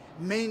like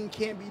men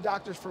can't be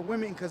doctors for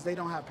women because they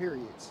don't have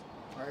periods,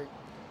 right?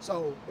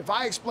 So if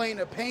I explain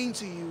a pain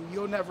to you,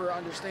 you'll never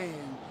understand.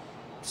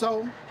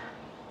 So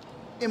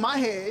in my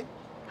head,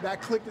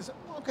 that clicked and said,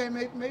 okay,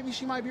 maybe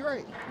she might be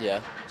right.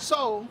 Yeah.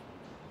 So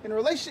in a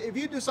relationship, if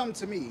you do something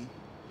to me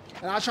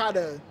and I try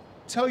to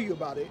tell you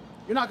about it,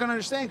 you're not gonna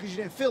understand because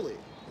you didn't feel it.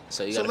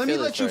 So you So gotta let me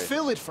feel it let you first.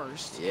 feel it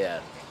first, Yeah.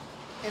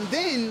 and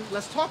then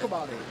let's talk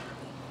about it.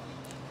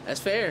 That's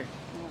fair.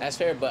 That's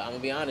fair, but I'm gonna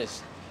be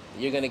honest.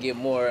 You're gonna get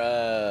more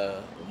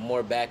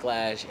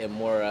backlash and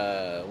more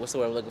what's the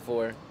word I'm looking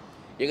for?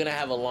 You're gonna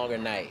have a longer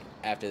night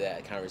after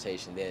that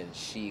conversation than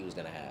she was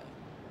gonna have.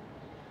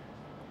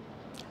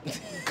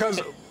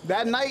 Because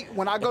that night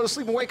when I go to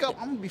sleep and wake up,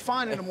 I'm gonna be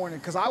fine in the morning.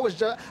 Because I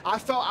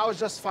felt I was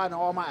justified in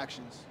all my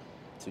actions.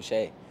 Touche.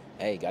 Hey,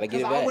 gotta get it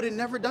Because back. I would have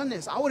never done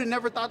this. I would have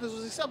never thought this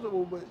was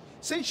acceptable. But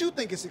since you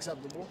think it's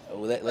acceptable,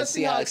 Let's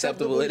see how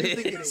acceptable it you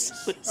think it is.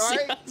 is. Let's All see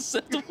right? how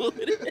acceptable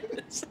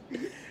it is.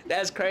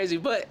 That's crazy,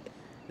 but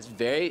it's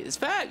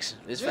facts.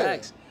 It's Yeah.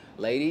 facts.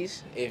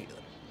 Ladies, if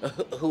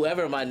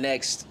whoever my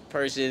next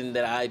person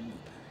that I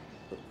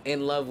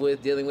in love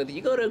with, dealing with,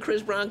 you go to a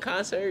Chris Brown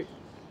concert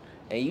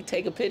and you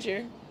take a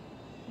picture,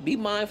 be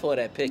mindful of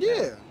that picture.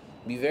 Yeah.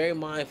 Be very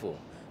mindful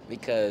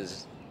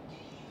because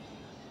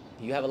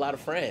you have a lot of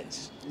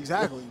friends.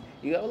 Exactly.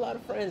 You have a lot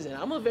of friends, and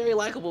I'm a very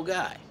likable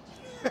guy.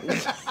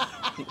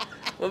 I'm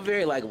a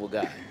very likable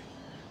guy.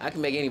 I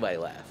can make anybody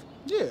laugh.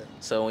 Yeah.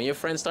 So when your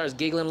friend starts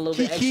giggling a little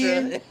bit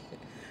Kikiing. extra,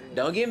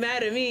 don't get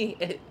mad at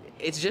me.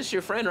 It's just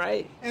your friend,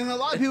 right? And a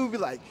lot of people be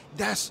like,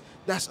 "That's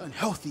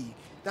unhealthy.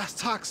 That's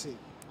toxic."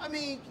 I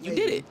mean, You maybe,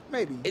 did it.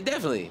 Maybe. It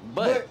definitely,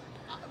 but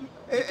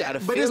gotta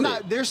but feel it's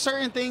not. it. There's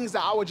certain things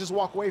that I would just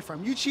walk away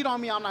from. You cheat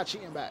on me, I'm not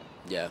cheating back.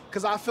 yeah,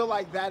 Because I feel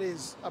like that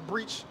is a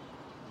breach.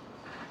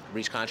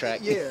 reach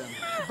contract. Yeah,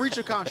 breach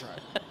of contract.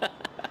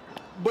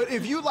 But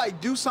if you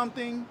like do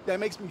something that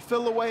makes me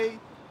feel a way,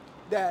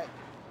 that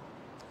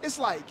it's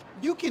like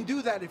you can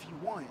do that if you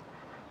want,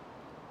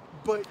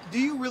 but do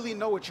you really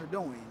know what you're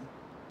doing?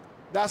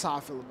 That's how I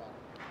feel about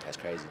it. That's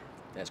crazy.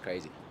 That's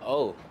crazy.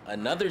 Oh,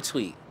 another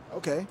tweet.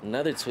 Okay.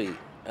 Another tweet.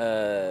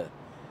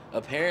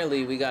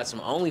 Apparently, we got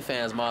some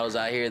OnlyFans models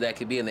out here that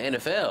could be in the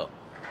NFL.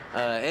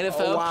 NFL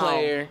Oh, wow.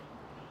 player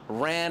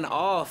ran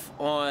off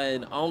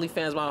on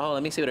OnlyFans model. Hold on,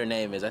 let me see what her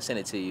name is. I sent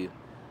it to you.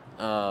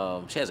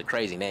 She has a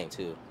crazy name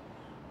too.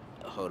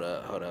 Hold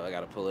up. I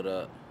gotta pull it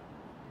up.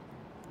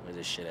 Where's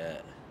this shit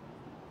at?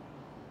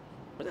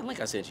 Where's that link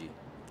I sent you?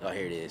 Oh,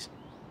 here it is.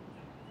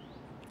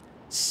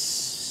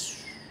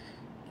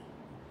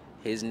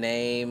 His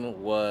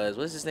name was,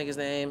 what's this nigga's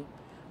name?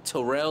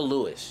 Terrell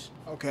Lewis.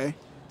 Okay.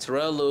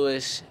 Terrell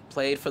Lewis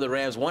played for the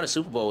Rams, won a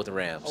Super Bowl with the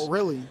Rams. Oh,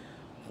 really?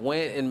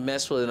 Went and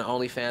messed with an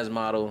OnlyFans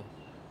model.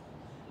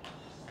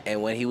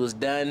 And when he was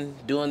done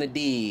doing the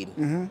deed,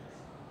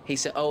 he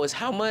said, oh, it's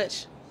how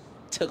much?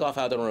 Took off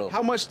out the room.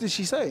 How much did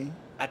she say?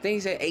 I think he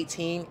said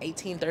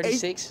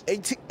 1836.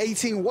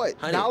 18 what?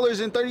 Hundred.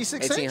 Dollars and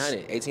 36 cents?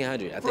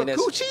 1800. I For think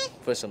that's coochie?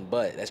 for some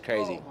butt. That's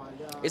crazy. Oh,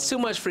 my God. It's too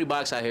much free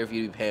box out here for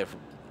you to be paying for.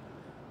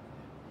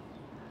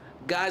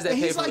 Guys that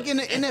And pay he's for like in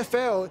the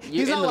NFL. You're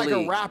He's in not the like a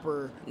league.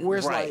 rapper where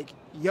it's Right. like,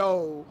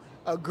 yo,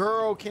 a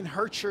girl can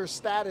hurt your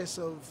status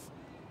of,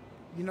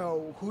 you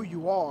know, who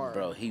you are.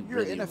 Bro, he You're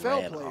really an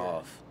NFL ran player.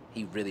 off.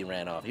 He really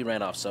ran off. He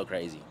ran off so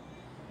crazy.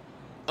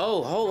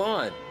 Oh, hold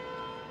on.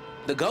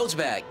 The GOAT's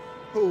back.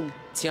 Who?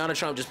 Tiana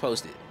Trump just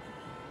posted.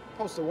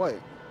 Posted what?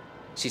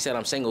 She said,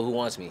 I'm single. Who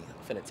wants me?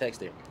 I'm finna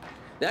text her.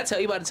 Did I tell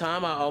you about the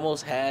time I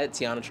almost had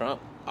Tiana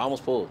Trump? I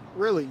almost pulled.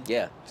 Really?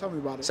 Yeah. Tell me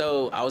about it.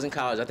 So I was in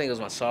college. I think it was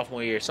my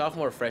sophomore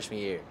or freshman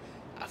year.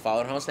 I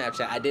followed her on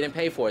Snapchat. I didn't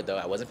pay for it, though.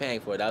 I wasn't paying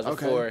for it. That was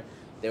Okay. before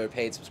they were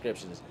paid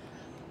subscriptions.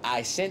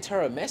 I sent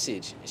her a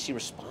message, and she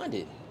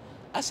responded.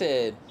 I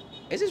said,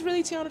 is this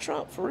really Tiana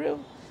Trump, for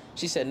real?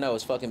 She said, no,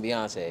 it's fucking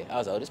Beyonce. I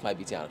was like, oh, this might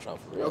be Tiana Trump,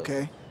 for real.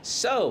 Okay.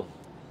 So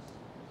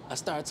I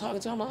started talking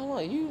to her. I'm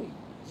like, you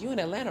in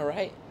Atlanta,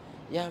 right?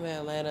 Yeah, I'm in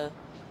Atlanta.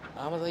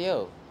 I was like,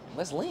 yo,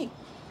 let's link.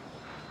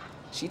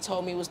 She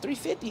told me it was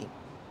 $350.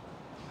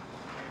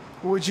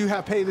 Would you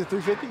have paid the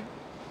 $350?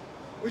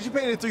 Would you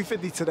pay the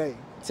 $350 today?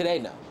 Today,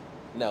 no.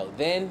 No.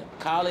 Then,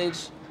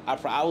 college,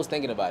 I was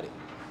thinking about it.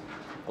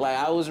 Like,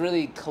 I was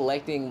really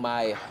collecting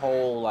my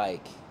whole,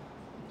 like,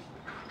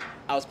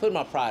 I was putting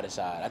my pride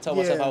aside. I told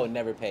myself Yeah. I would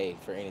never pay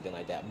for anything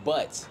like that.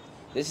 But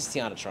this is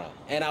Tiana Trump.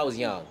 And I was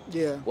young.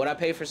 Yeah. Would I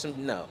pay for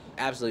some? No,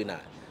 absolutely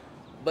not.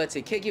 But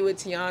to kick it with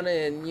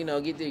Tiana and, you know,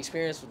 get the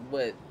experience with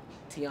what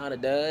Tiana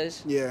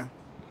does, Yeah.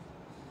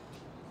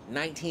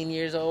 19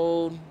 years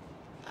old,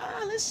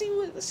 let's see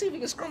if we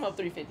can scrum up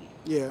 $350.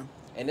 Yeah.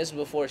 And this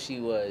was before she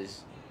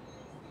was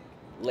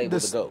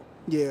labeled the GOAT.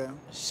 Yeah.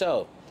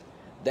 So,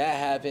 that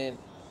happened.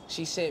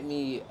 She sent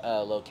me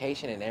a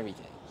location and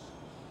everything.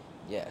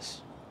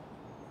 Yes.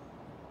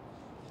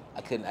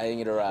 I didn't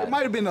get a ride. It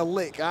might have been a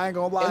lick. I ain't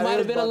gonna lie. It might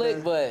have been a lick,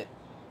 that. but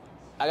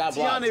I got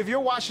blocked. Tiana, if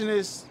you're watching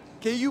this,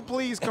 can you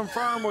please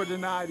confirm or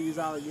deny these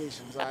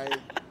allegations? All right.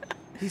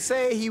 He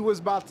said he was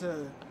about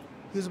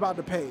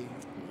to pay.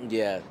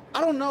 Yeah.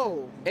 I don't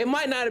know. It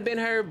might not have been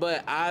her,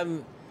 but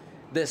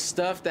the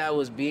stuff that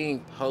was being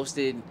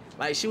posted,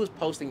 like she was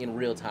posting in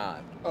real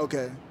time.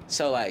 Okay.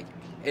 So like,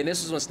 and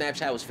this was when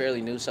Snapchat was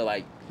fairly new, so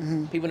like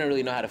people didn't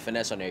really know how to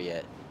finesse on there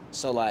yet.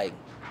 So like,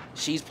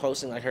 she's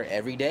posting like her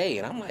every day,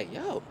 and I'm like,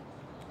 yo.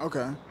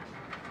 Okay.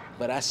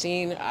 But I was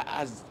sitting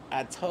at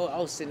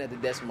the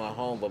desk of my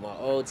home, but my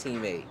old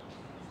teammate,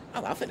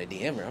 I'm finna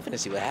DM her. I'm finna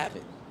see what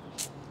happened.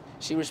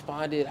 She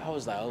responded. I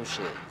was like, oh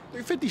shit.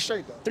 350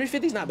 straight though.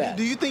 350's not bad.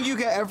 Do you think you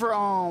can ever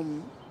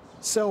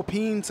sell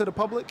peen to the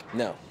public?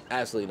 No,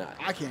 absolutely not.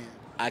 I can't.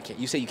 I can't.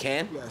 You say you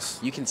can? Yes.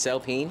 You can sell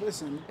peen?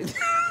 Listen,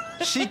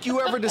 Sheik, you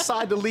ever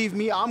decide to leave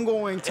me, I'm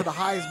going to the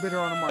highest bidder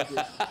on the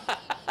market.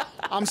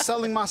 I'm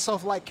selling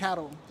myself like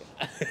cattle.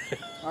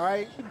 All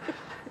right?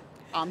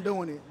 I'm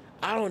doing it.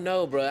 I don't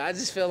know, bro. I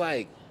just feel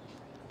like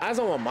I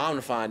just want my mom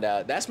to find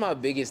out. That's my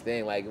biggest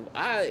thing. Like,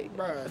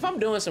 if I'm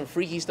doing some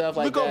freaky stuff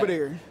like that. Look over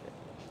there.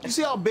 You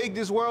see how big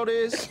this world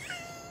is?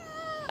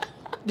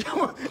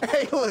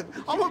 Hey, look,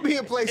 I'm gonna be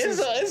in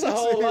places. It's a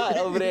whole lot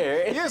over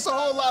there. Yeah, it's a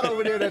whole lot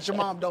over there that your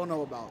mom don't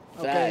know about.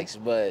 Okay? Facts,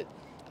 but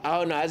I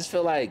don't know. I just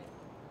feel like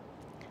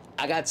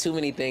I got too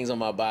many things on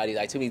my body,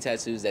 like too many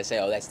tattoos that say,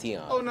 "Oh, that's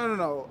Tion." Oh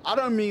no. I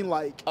don't mean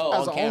like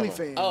as an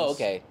OnlyFans. Oh,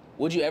 okay.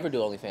 Would you ever do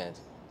OnlyFans?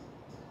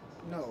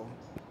 No.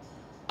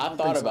 I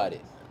thought about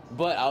it,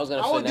 but I was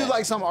gonna. I would do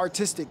like something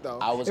artistic though.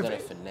 I was gonna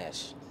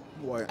finesse.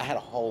 What? I had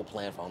a whole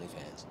plan for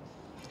OnlyFans.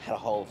 Had a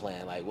whole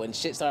plan. Like when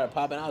shit started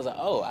popping, I was like,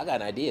 "Oh, I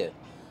got an idea."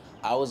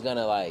 I was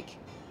gonna like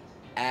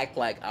act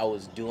like I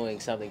was doing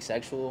something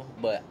sexual,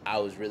 but I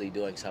was really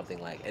doing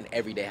something like an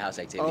everyday house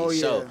activity. Oh,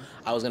 yeah. So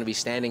I was gonna be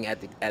standing at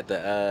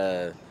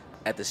the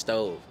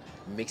stove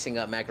mixing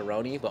up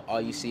macaroni, but all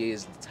you see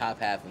is the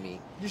top half of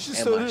me. You should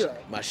and still do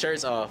that. My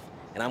shirt's off,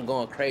 and I'm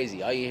going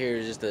crazy. All you hear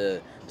is just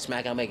the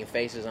smack. I'm making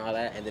faces and all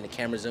that, and then the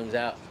camera zooms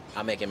out.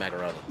 I'm making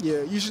macaroni.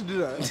 Yeah, you should do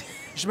that.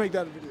 You should make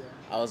that a video.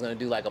 I was gonna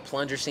do like a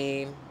plunger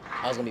scene.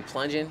 I was gonna be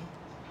plunging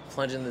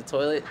in the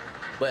toilet,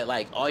 but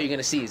like all you're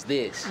gonna see is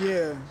this.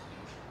 Yeah.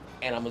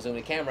 And I'm gonna zoom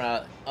the camera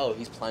out. Oh,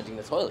 he's plunging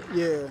the toilet.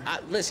 Yeah.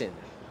 Listen,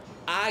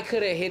 I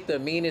could have hit the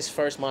meanest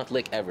first month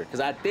lick ever. Because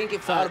I think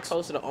if I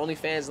posted an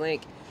OnlyFans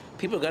link,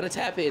 people are gonna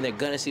tap it and they're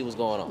gonna see what's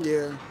going on.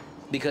 Yeah.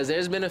 Because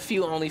there's been a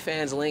few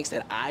OnlyFans links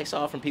that I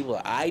saw from people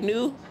that I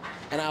knew,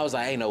 and I was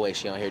like, ain't no way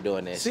she on here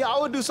doing this. See, I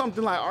would do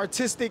something like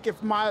artistic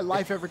if my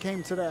life ever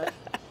came to that.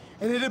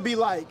 And it'd be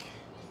like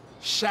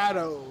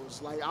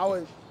shadows. Like I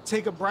would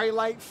take a bright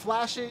light,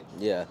 flash it,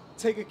 Yeah.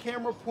 take a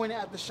camera, point it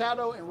at the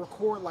shadow, and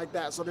record like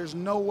that. So there's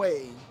no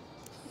way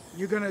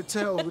you're gonna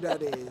tell who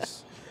that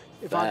is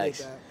if I did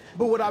that.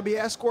 But would I be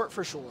an escort?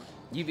 For sure.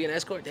 You be an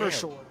escort? Damn. For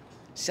sure.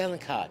 Selling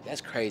cock, that's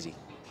crazy.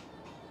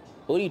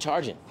 What are you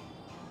charging?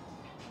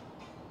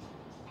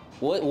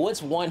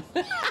 What's one?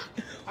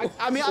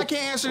 I mean, I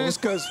can't answer this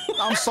because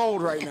I'm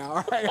sold right now.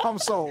 All right, I'm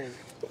sold.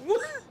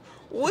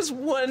 What's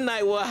one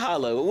night with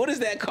Hollow? What does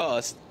that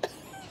cost?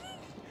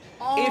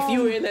 If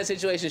you were in that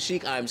situation,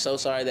 Sheik, I'm so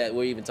sorry that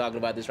we're even talking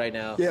about this right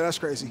now. Yeah, that's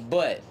crazy.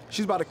 But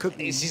she's about to cook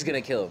me. She's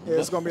gonna kill him. Yeah,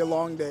 it's gonna be a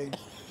long day.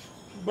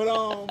 But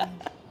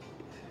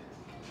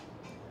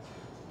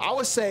I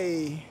would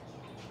say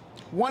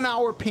 1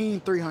 hour peen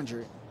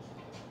 300,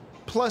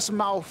 plus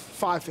mouth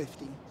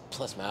 550.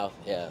 Plus mouth,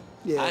 yeah.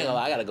 Yeah. I ain't gonna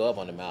lie, I gotta go up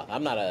on the mouth.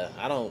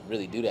 I don't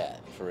really do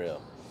that for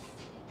real.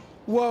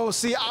 Well,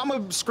 see, I'm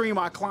gonna screen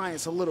my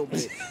clients a little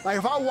bit. Like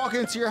if I walk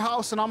into your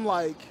house and I'm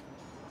like,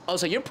 oh,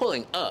 so you're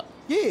pulling up?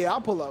 Yeah,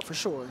 I'll pull up for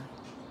sure.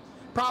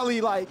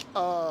 Probably like,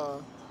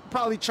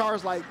 probably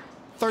charge like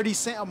 30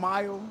 cents a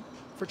mile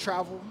for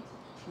travel.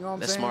 You know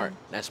what I'm saying?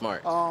 That's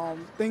smart.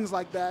 Things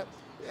like that,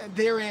 and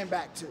there and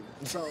back too.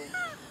 So,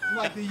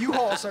 like the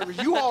U-Haul service,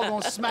 U-Haul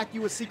gonna smack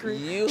you with secret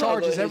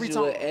charges every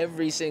time. With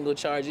every single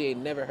charge you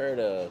ain't never heard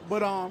of.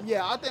 But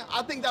yeah,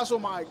 I think that's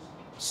what my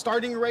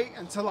starting rate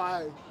until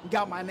I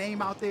got my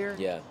name out there.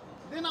 Yeah.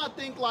 Then I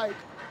think like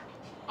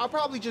I'll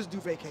probably just do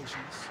vacations.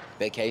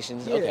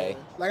 Vacations? Yeah. Okay.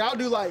 Like I'll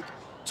do like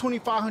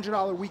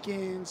 $2,500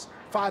 weekends,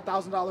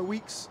 $5,000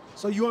 weeks.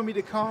 So you want me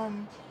to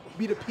come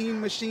be the peen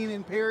machine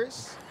in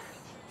Paris?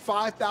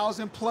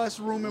 5,000 plus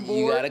room and board.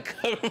 You gotta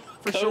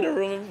cover the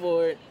room and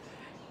board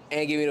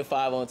and give me the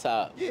 5 on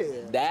top. Yeah.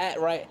 That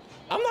right.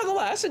 I'm not gonna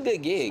lie, that's a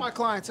good gig. It's my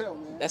clientele,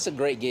 man. That's a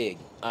great gig,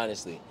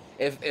 honestly.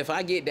 If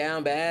I get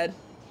down bad,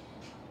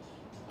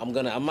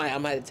 I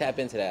might tap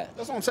into that.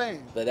 That's what I'm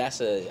saying. But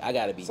I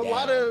gotta be It's down. a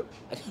lot of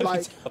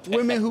like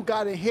women who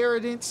got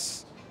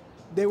inheritance.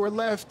 They were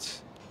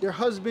left their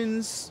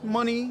husband's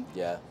money.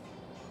 Yeah.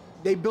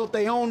 They built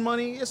their own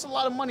money. It's a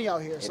lot of money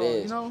out here. It So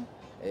is. you know.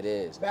 It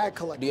is. Bag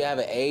collector. Do you have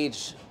an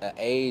age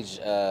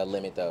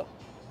limit though?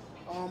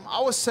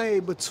 I would say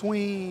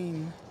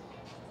between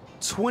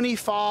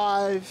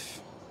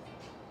 25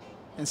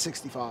 and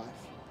 65.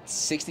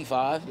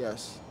 65?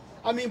 Yes.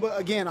 I mean, but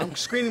again, I'm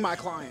screening my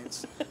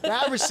clients. The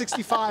average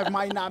 65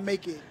 might not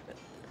make it.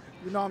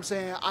 You know what I'm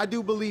saying? I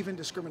do believe in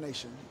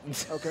discrimination.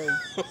 Okay.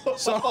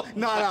 So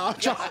no,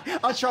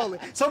 I'm trolling.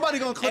 Somebody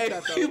gonna clip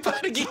that though. You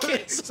about to get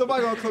canceled.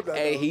 Somebody gonna clip that.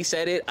 Hey, though. he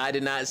said it. I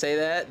did not say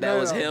that. That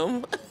was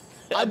him.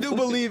 I do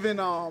believe in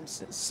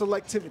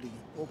selectivity.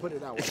 We'll put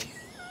it that way.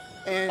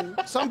 And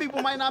some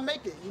people might not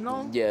make it. You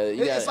know? Yeah,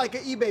 it's like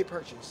an eBay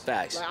purchase.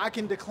 Facts. Like I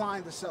can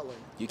decline the seller.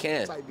 You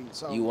can. Type beat,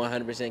 so. You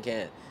 100%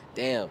 can.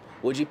 Damn.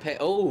 Would you pay?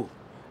 Oh,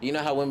 you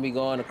know how women be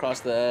going across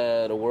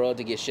the world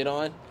to get shit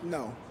on?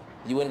 No.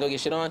 You wouldn't go get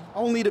shit on?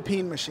 Only the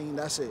peen machine.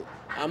 That's it.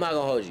 I'm not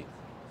gonna hold you.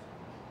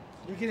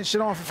 You getting shit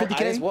on for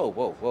 50K?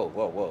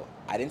 Whoa.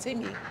 I didn't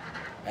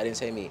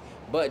say me.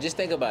 But just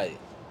think about it.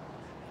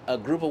 A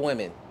group of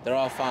women, they're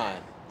all fine.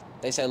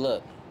 They say,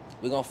 look,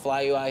 we're gonna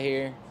fly you out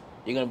here.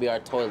 You're gonna be our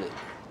toilet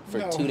for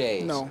 2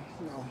 days.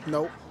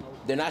 Nope.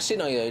 They're not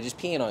shitting on you. They're just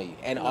peeing on you,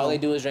 and No. all they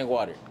do is drink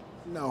water.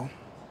 No.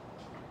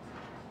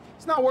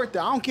 It's not worth it.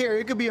 I don't care.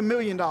 It could be $1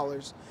 million.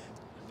 $1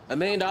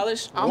 million?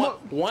 I'm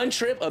One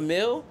trip, $1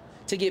 million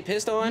to get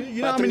pissed on?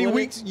 You know how many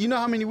weeks? You know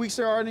how many weeks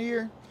there are in a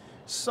year?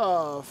 It's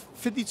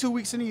 52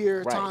 weeks in a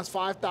year times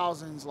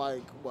 5,000 is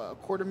like what,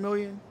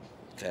 $250,000?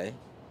 Okay.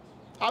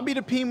 I'll be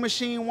the peen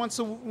machine once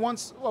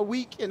a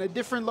week in a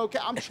different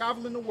location. I'm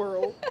traveling the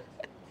world.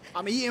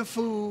 I'm eating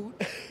food.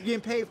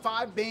 Getting paid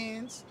 5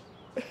 bands.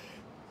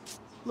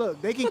 Look,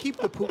 they can keep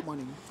the poop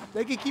money.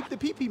 They can keep the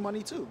pee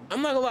money too.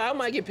 I'm not gonna lie, I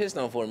might get pissed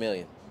on for $1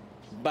 million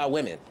by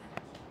women.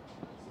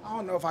 I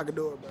don't know if I could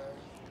do it, bro.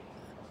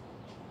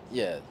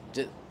 Yeah.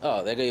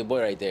 Oh, there go your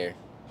boy right there.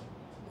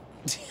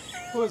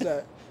 Who is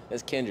that?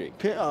 That's Kendrick.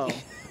 Oh.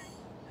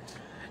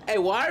 Hey,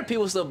 why are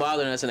people still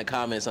bothering us in the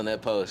comments on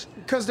that post?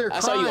 Because they're I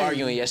crying. saw you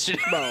arguing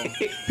yesterday. Bro,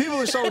 people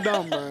are so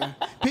dumb, bro.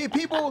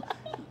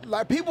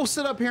 People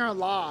sit up here and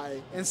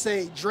lie and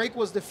say Drake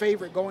was the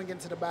favorite going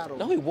into the battle.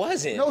 No, he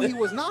wasn't. No, he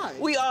was not.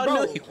 We all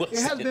Bro, knew he wasn't.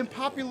 It has been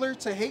popular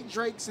to hate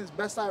Drake since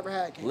Best I Ever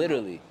Had came out.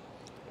 Literally.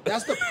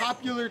 That's the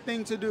popular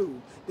thing to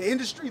do. The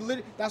industry,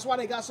 that's why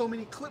they got so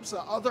many clips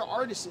of other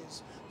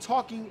artists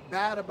talking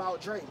bad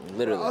about Drake.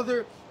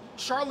 Literally.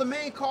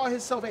 Charlamagne called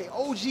himself a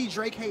OG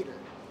Drake hater.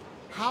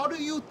 How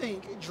do you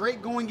think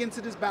Drake going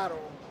into this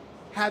battle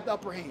had the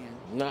upper hand?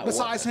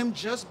 Besides him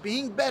just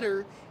being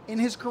better in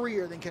his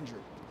career than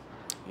Kendrick.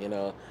 You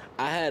know,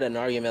 I had an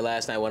argument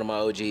last night with one of my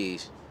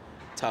OGs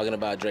talking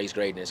about Drake's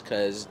greatness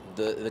because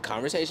the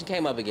conversation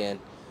came up again.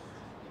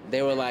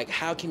 They were like,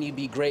 how can you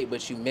be great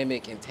but you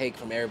mimic and take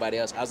from everybody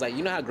else? I was like,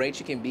 you know how great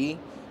you can be?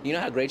 You know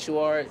how great you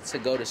are to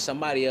go to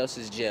somebody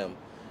else's gym,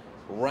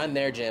 run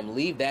their gym,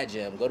 leave that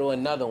gym, go to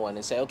another one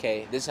and say,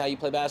 okay, this is how you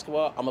play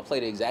basketball. I'm going to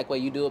play the exact way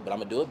you do it, but I'm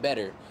going to do it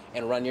better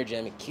and run your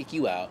gym and kick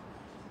you out.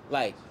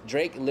 Like,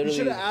 Drake literally... You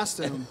should have asked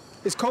him,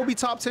 is Kobe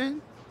top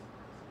 10?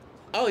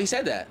 Oh, he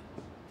said that.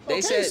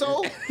 They said...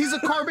 so he's a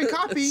carbon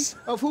copy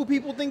of who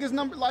people think is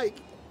number... Like,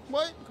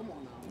 what? Come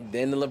on now.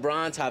 Then the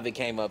LeBron topic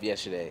came up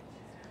yesterday.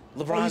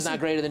 LeBron's not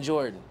greater than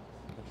Jordan.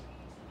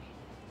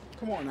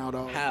 Come on now,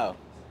 dog. How?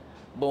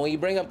 But when you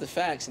bring up the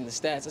facts and the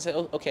stats, I say,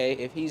 oh, okay,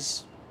 if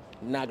he's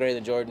not greater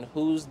than Jordan,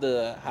 who's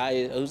the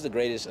highest? Who's the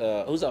greatest?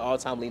 Who's the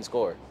all-time leading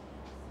scorer?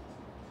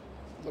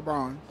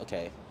 LeBron.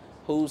 Okay.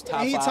 Who's top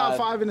 5? He's top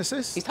 5 in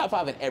assists. He's top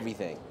 5 in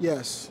everything.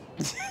 Yes.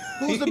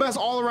 Who's the best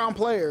all-around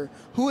player?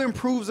 Who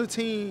improves a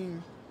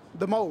team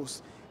the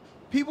most?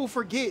 People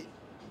forget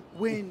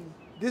when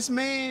this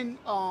man,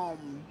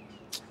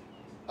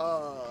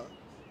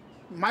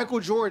 Michael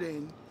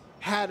Jordan,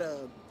 had a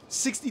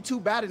 62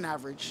 batting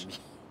average.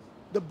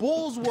 The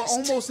Bulls were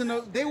almost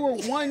they were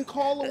one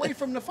call away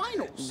from the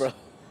finals. Bro,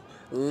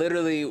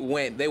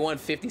 literally they won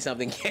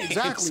 50-something games.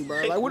 Exactly,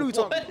 bro. Like, what are we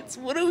talking about?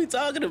 What are we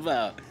talking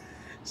about?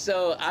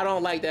 So, I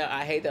don't like that.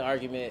 I hate the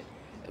argument.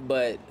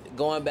 But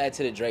going back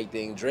to the Drake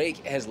thing,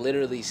 Drake has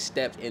literally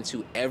stepped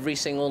into every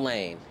single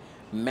lane,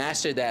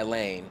 mastered that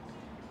lane,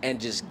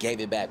 and just gave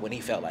it back when he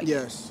felt like it.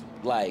 Yes.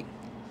 Like,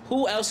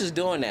 who else is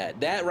doing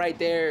that? That right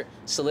there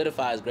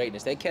solidifies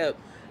greatness.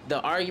 The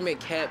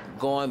argument kept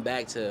going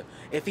back to,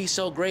 if he's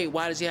so great,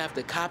 why does he have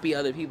to copy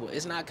other people?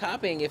 It's not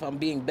copying if I'm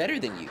being better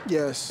than you.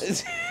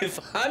 Yes. If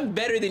I'm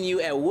better than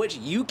you at what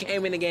you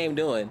came in the game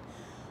doing,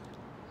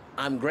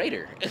 I'm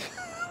greater.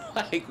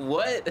 Like,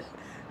 what?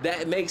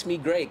 That makes me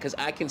great because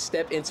I can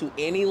step into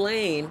any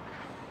lane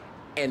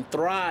and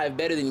thrive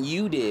better than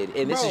you did.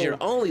 And this is your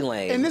only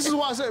lane. And this is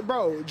why I said,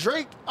 bro,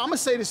 Drake, I'm going to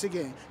say this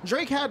again.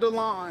 Drake had the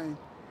line,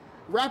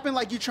 rapping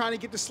like you're trying to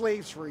get the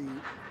slaves freed.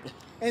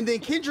 And then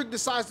Kendrick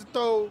decides to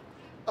throw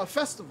a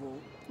festival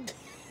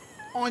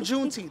on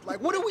Juneteenth.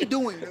 Like, what are we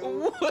doing,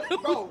 dude?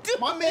 Bro,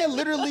 my man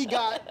literally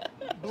got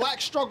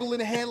Black Struggle in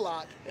a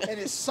headlock and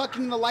is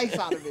sucking the life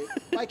out of it.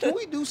 Like, can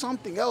we do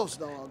something else,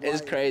 dog?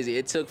 It's crazy.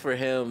 It took for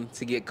him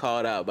to get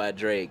called out by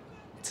Drake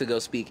to go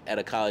speak at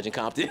a college in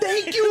Compton.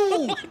 Thank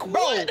you,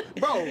 Like,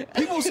 bro.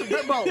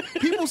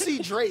 People see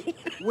Drake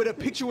with a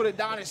picture with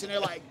Adonis and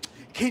they're like,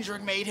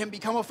 Kendrick made him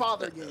become a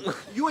father again.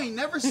 You ain't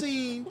never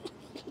seen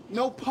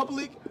no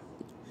public.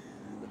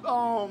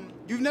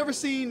 You've never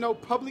seen no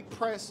public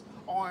press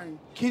on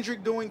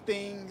Kendrick doing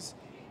things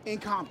in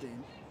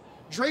Compton.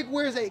 Drake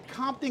wears a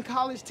Compton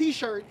College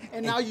T-shirt,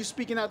 and now you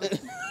speaking out the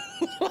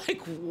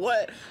Like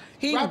what?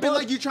 He rapping built-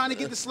 like you trying to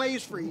get the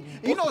slaves free.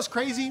 And you know what's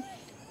crazy?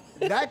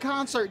 That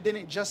concert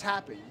didn't just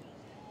happen.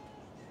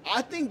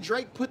 I think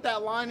Drake put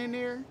that line in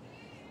there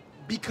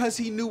because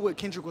he knew what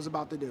Kendrick was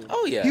about to do.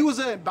 Oh, yeah. He was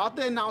about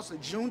to announce a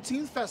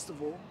Juneteenth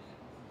festival,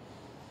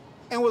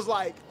 and was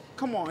like,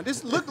 "Come on,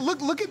 this look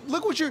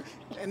what you're."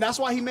 And that's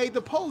why he made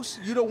the post.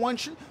 You the one.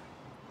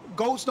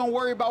 Goats don't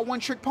worry about one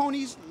trick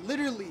ponies.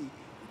 Literally,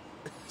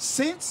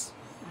 since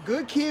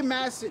Good Kid,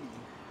 Mad City,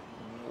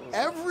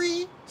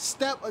 every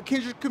step of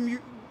Kendrick's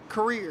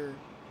career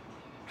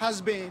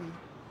has been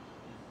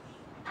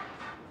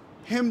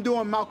him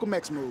doing Malcolm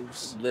X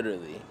moves.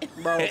 Literally.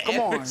 Bro, come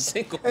Every on.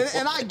 single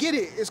And I get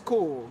it, it's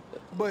cool.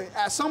 But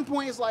at some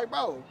point, it's like,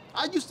 bro,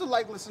 I used to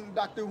like listening to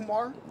Dr.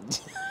 Umar.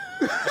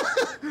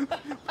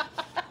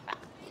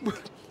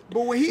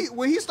 But when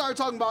he started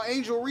talking about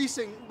Angel Reese,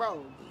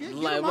 bro, get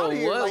Like, him bro, out of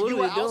here. what? Like, What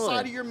you are are we doing?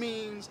 outside of your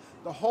means.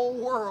 The whole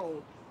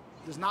world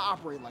does not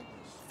operate like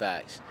this.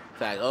 Facts.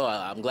 Oh,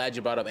 I'm glad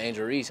you brought up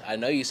Angel Reese. I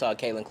know you saw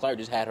Caitlin Clark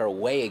just had her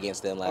way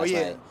against them last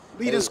night.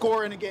 Leading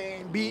scorer in the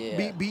game.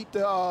 Beat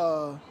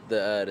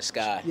the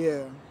Sky.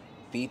 Yeah.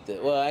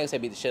 Well, I didn't say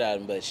beat the shit out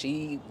of him, but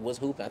she was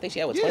hooping. I think she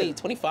had, 20,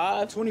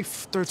 25?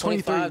 23.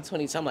 25,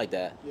 20, something like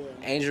that. Yeah.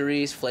 Angel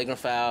Reese, flagrant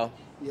foul.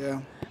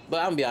 Yeah. But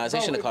I'm gonna be honest, they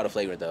Bro, shouldn't have called it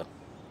flagrant, though.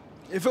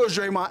 If it was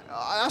Draymond,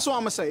 that's what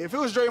I'm gonna say. If it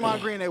was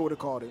Draymond Green, they would have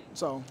called it.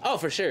 So. Oh,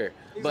 for sure.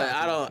 But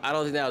Exactly. I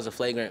don't think that was a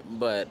flagrant.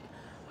 But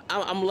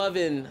I'm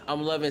loving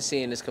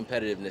seeing this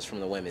competitiveness from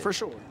the women. For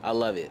sure. I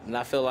love it, and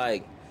I feel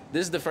like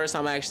this is the first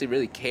time I actually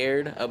really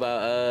cared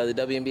about the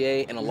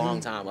WNBA in a long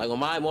time. Like when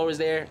Maya Moore was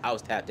there, I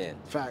was tapped in.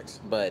 Facts.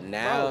 But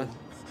now, Bro,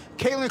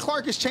 Caitlin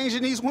Clark is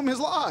changing these women's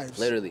lives.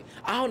 literally,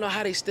 I don't know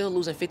how they still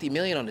losing $50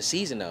 million on the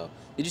season though.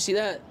 Did you see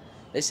that?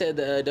 They said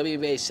the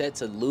WNBA is set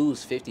to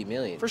lose $50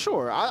 million. For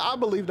sure. I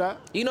believe that.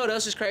 You know what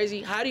else is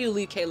crazy? How do you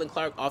leave Caitlin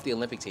Clark off the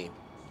Olympic team?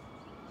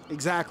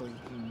 Exactly.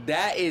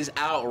 That is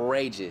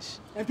outrageous.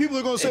 And people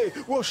are gonna say,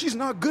 well, she's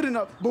not good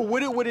enough. But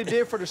what it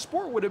did for the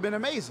sport would have been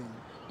amazing.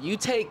 You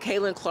take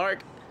Caitlin Clark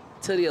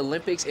to the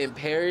Olympics in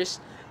Paris,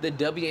 the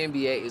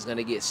WNBA is going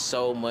to get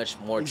so much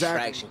more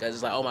traction because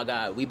it's like, oh my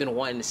God, we've been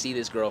wanting to see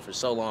this girl for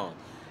so long.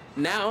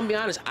 Now, I'm going to be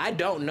honest, I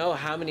don't know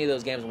how many of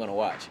those games I'm going to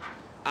watch.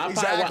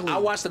 I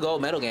watched the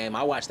gold medal game.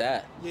 I watched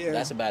that. Yeah.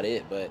 That's about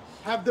it. But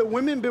Have the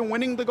women been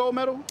winning the gold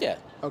medal? yeah.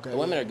 Okay. The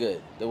women are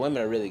good. The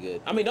women are really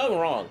good. I mean, don't get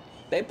me wrong.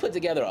 They put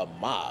together a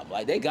mob.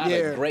 Like, they got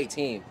a great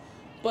team.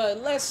 But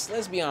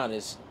let's be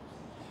honest.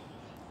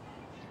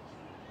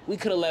 We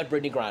could have left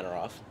Brittany Griner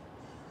off.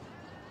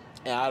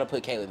 And I would have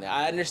put Caitlin there.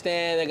 I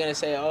understand they're going to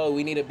say, oh,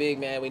 we need a big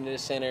man. We need a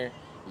center.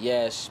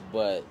 Yes,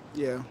 but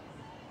Yeah.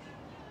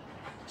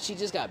 she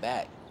just got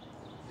back.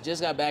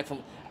 Just got back from...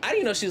 I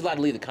didn't know she was allowed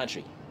to leave the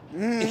country.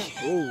 Ooh.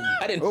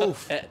 I didn't know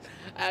that.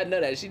 I didn't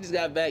know that. She just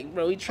got back.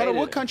 Bro, we traded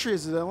What her. country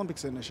is the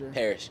Olympics in this year?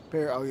 Paris.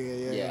 Oh,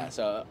 yeah. Yeah,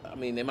 so, I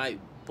mean, they might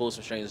pull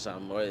some strings or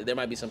something. Or there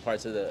might be some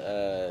parts of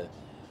the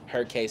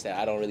her case that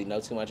I don't really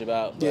know too much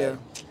about. But Yeah.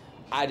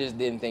 I just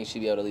didn't think she'd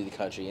be able to leave the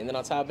country. And then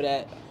on top of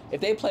that, if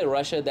they play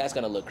Russia, that's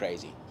going to look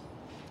crazy.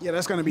 Yeah,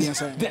 that's gonna be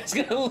insane. That's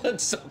going to look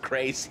so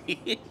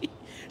crazy.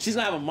 She's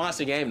going to have a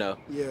monster game, though.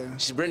 Yeah.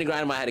 Brittany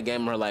Griner might have had a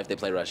game of her life if they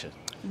play Russia.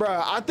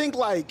 Bruh, I think,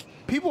 like,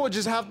 people would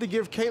just have to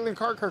give Caitlin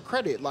Clark her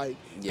credit. Like,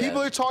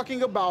 people are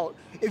talking about,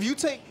 if you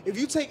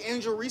take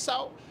Angel Reese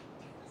out,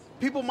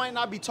 people might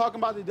not be talking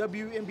about the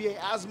WNBA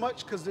as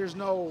much because there's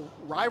no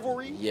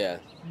rivalry. Yeah.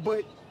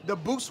 But the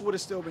boost would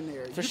have still been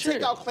there. For you sure.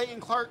 take out Clayton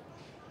Clark,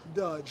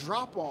 the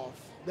drop-off,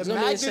 the It's gonna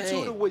be magnitude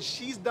insane. of what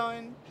she's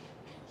done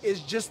is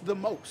just the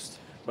most.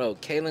 Bro,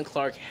 Caitlin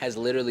Clark has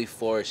literally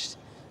forced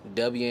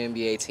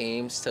WNBA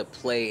teams to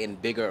play in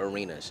bigger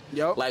arenas.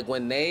 Yup. Like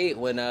when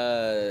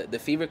the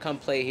Fever come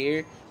play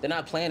here, they're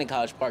not playing in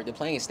College Park. They're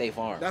playing in State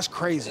Farm. That's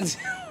crazy.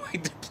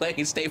 Like they're playing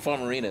in State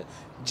Farm Arena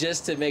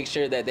just to make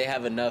sure that they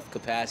have enough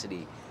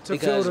capacity. To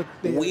because fill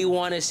the- we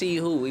want to see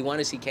who? We want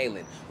to see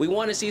Caitlin. We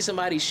want to see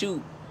somebody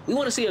shoot. We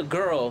want to see a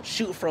girl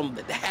shoot from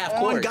the half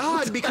court. On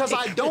God, because I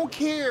Like- don't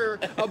care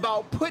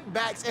about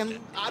putbacks, and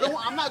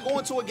I'm not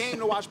going to a game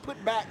to watch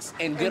putbacks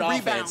And good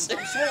rebounds.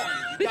 offense.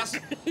 I'm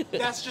sorry.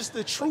 That's just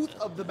the truth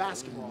of the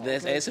basketball.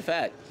 okay? It's a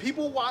fact.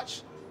 People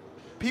watch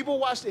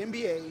the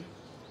NBA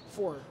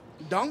for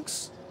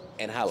dunks,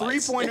 And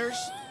highlights. 3-pointers,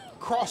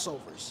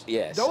 crossovers.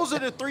 Yes. Those are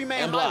the three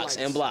main And blocks. highlights.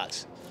 And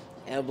blocks.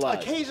 And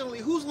blocks. Occasionally,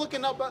 who's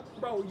looking up,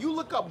 bro? You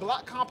look up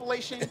block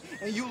compilation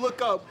and you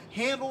look up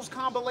handles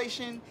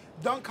compilation,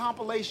 dunk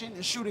compilation,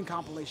 and shooting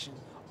compilation.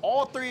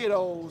 All three of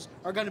those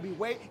are going to be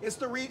it's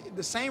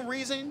the same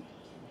reason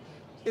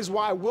is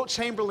why Wilt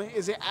Chamberlain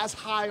isn't as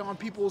high on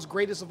people's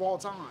greatest of all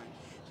time.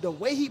 The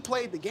way he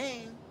played the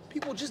game,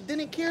 people just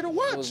didn't care to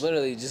watch. It was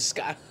literally just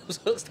Scott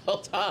Hooks the whole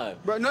time.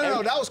 Bro,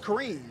 no, that was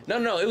Kareem.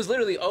 No, it was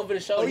literally over the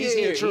shoulder. Oh, He's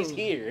yeah, here. true. He's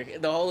here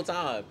the whole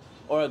time.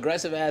 Or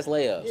aggressive ass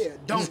layups. Yeah,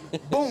 dunk,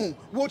 boom,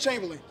 Wilt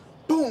Chamberlain,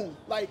 boom.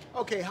 Like,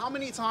 okay, how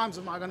many times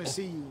am I gonna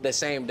see you? The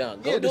same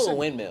dunk. Go Yeah, do the a same-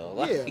 windmill.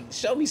 Like, yeah.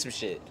 show me some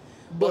shit.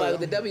 But like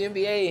with the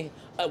WNBA,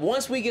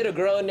 once we get a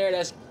girl in there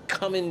that's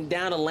coming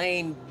down a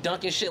lane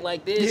dunking shit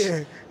like this,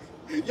 Yeah.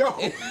 Yo,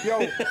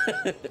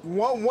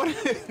 one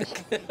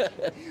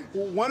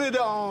of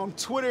the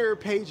Twitter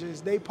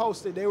pages they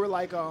posted, they were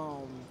like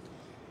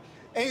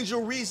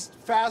Angel Reese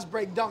fast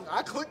break dunk.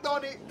 I clicked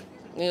on it.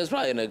 it was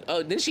probably in a.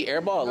 Oh, didn't she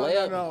airball a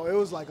layup? No, it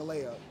was like a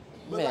layup.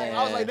 But like,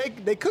 I was Man.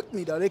 like, they cooked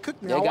me though. They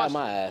cooked me. They I got watched-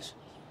 my ass.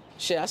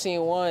 Shit, I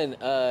seen one.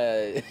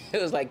 It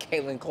was like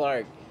Caitlin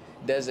Clark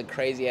does a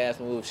crazy ass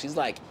move. She's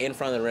like in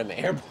front of the rim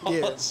and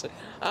airballs.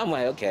 I'm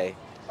like, okay.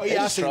 Oh, yeah, They're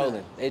I just seen trolling.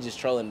 that. They're just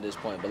trolling at this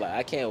point. But like,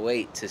 I can't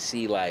wait to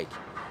see like,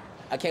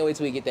 I can't wait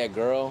till we get that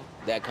girl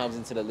that comes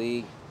into the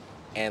league,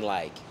 and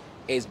like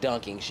is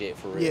dunking shit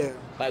for real. Yeah.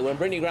 Like when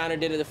Brittany Griner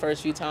did it the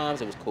first few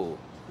times, it was cool.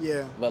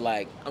 Yeah. But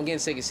like, I'm getting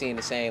sick of seeing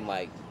the same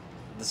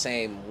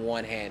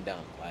one hand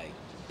dunk. Like,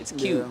 it's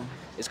cute. Yeah.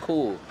 It's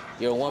cool.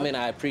 You're a woman.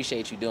 I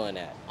appreciate you doing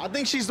that. I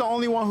think she's the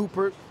only one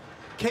who.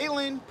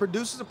 Caitlyn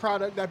produces a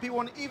product that people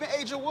want. Even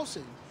Aja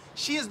Wilson,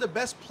 she is the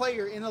best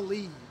player in the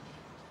league.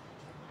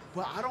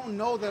 But I don't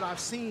know that I've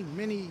seen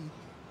many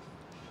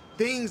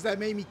things that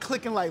made me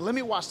click and like, let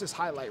me watch this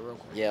highlight real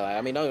quick. Yeah, like,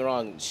 I mean, don't get me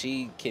wrong.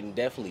 She can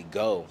definitely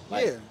go.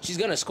 Like, Yeah. she's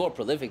gonna score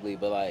prolifically,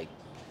 but like,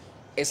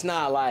 it's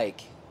not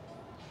like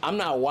I'm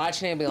not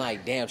watching it and being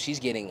like, damn, she's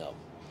getting a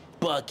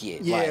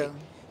bucket. Yeah. Like,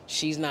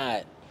 she's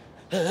not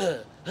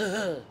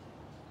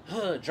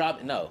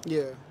drop. No.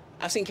 Yeah.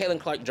 I've seen Caitlin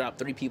Clark drop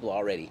 3 people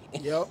already.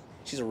 Yep.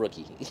 She's a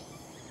rookie.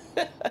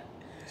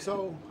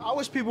 So I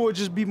wish people would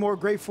just be more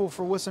grateful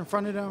for what's in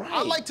front of them. I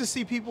Right. like to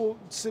see people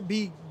to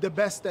be the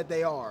best that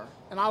they are,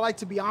 and I like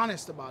to be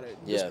honest about it.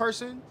 This Yeah.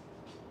 person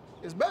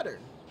is better.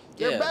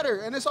 They're Yeah.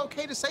 better, and it's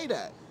okay to say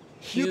that.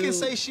 You can Huge-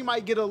 say she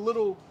might get a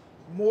little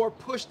more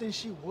push than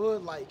she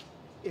would, like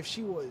if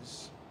she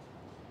was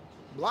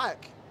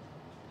black.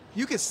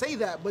 You can say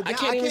that, but then I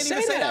can't even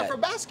say that for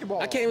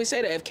basketball. I can't even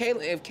say that. If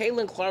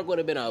Caitlin Clark would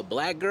have been a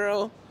black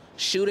girl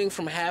shooting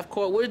from half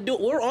court,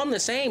 we're on the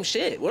same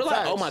shit. We're like,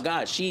 Facts. oh my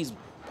god, she's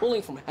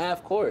pulling from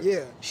half court.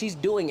 Yeah. She's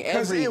doing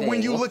Because everything.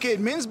 when you look at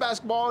men's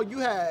basketball, you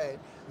had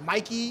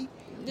Mikey.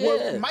 Yeah.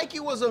 Well,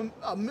 Mikey was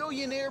a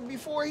millionaire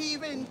before he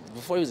even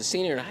before he was a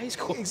senior in high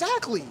school,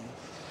 exactly.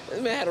 this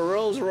man had a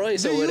Rolls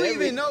Royce. Do or you whatever.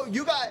 even know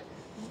you got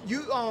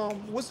you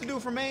what's the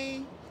dude from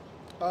Maine?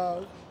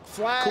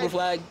 Flag. Cooper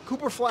Flag?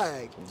 Cooper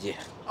Flag. Yeah,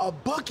 A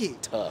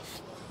bucket.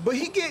 tough. But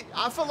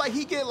I feel like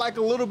he get like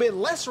a little bit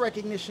less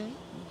recognition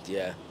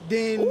Yeah.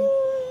 than Ooh,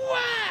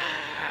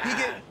 he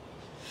get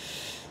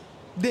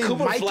than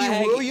Cooper Mikey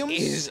Flag Williams.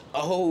 is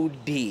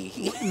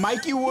OD.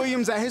 Mikey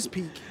Williams at his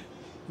peak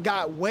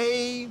got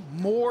way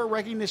more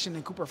recognition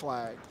than Cooper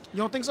Flag. You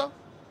don't think so?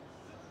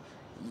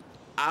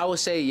 I would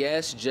say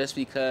yes, just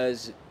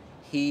because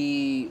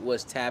he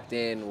was tapped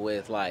in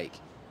with like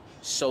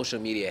social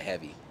media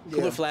heavy. Yeah.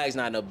 Cooper Flag's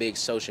not no big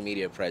social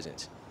media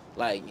presence.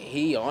 Like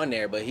he on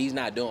there, but he's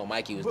not doing what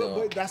Mikey was doing.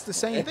 But that's the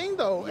same thing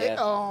though.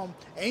 Yeah.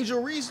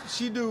 Angel Reese,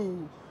 she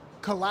do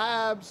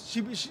collabs.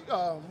 She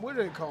what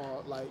are they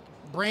called? Like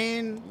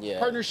brand Yeah.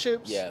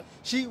 partnerships. Yeah.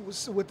 She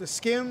was with the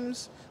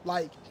Skims.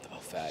 Like Oh,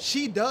 fact.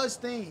 she does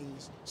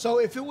things. So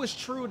if it was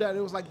true that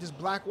it was like this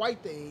black white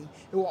thing,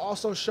 it will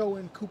also show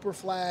in Cooper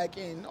Flag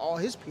and all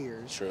his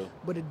peers. True.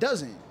 But it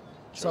doesn't.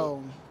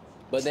 So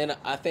But then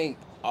I think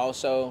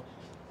also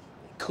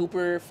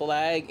Cooper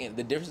Flag and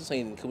the difference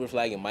between Cooper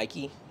Flag and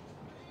Mikey.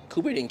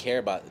 Cooper didn't care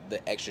about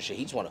the extra shit.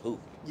 He just want to hoop.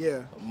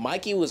 yeah.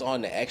 Mikey was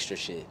on the extra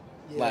shit.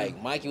 Yeah.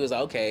 Like Mikey was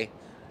like, okay,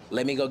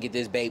 let me go get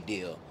this Bape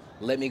deal.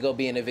 Let me go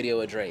be in a video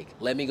with Drake.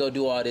 Let me go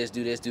do all this,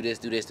 do this, do this,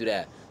 do this, do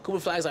that. Cooper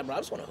Flag's like, bro, I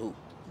just want to hoop.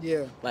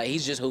 Yeah. Like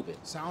he's just hooping.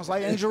 Sounds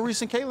like Angel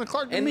Reese and Caitlin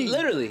Clark to And me.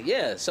 literally,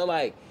 yeah. So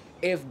like,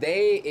 if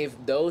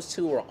those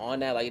two were on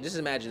that, like, just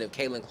imagine if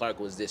Caitlin Clark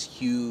was this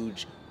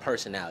huge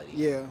personality.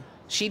 Yeah.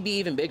 She'd be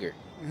even bigger.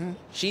 Mm-hmm.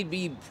 She'd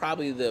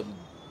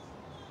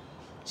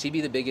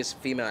be the biggest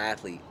female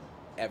athlete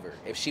ever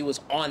if she was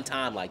on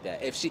time like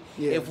that.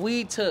 Yeah. If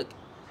we took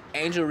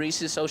Angel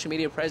Reese's social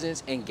media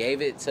presence and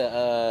gave it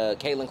to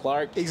Caitlin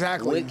Clark,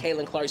 Exactly. with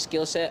Caitlin Clark's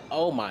skill set,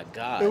 oh my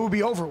god. It would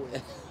be over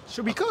with.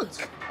 She'll be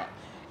cooked.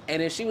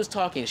 And if she was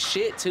talking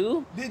shit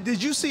too,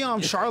 Did you see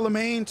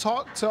Charlemagne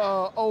talk to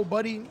old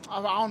buddy?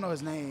 I don't know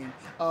his name.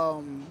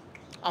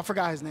 I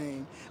forgot his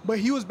name. But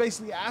he was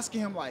basically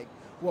asking him like,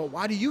 well,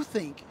 why do you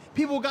think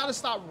people got to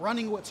stop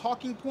running with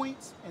talking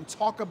points and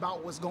talk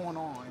about what's going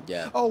on?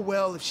 Yeah. Oh,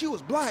 well, if she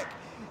was black,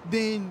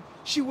 then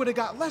she would have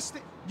got less.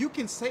 You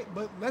can say,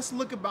 but let's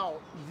look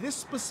about this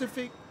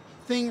specific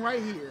thing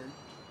right here.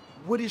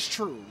 What is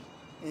true?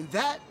 And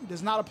that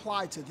does not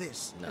apply to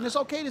this. Nah. And it's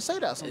okay to say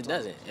that sometimes. it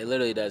doesn't. It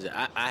literally doesn't.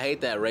 I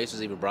hate that race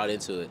was even brought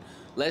into it.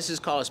 Let's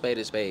just call a spade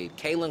a spade.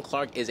 Caitlin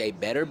Clark is a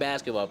better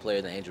basketball player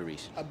than Angel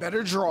Reese. A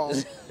better draw,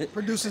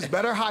 produces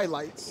better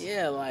highlights.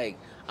 Yeah, like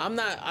I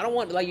don't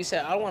want, like you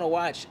said, I don't want to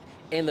watch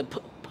in the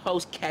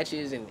post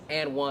catches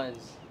and ones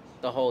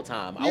the whole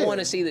time. I Yeah. want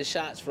to see the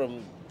shots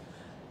from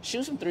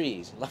shoot some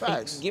threes. Like,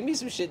 Facts. give me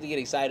some shit to get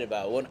excited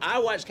about. When I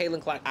watch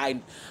Caitlin Clark,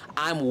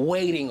 I'm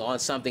waiting on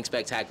something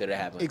spectacular to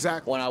happen.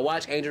 Exactly. When I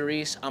watch Angel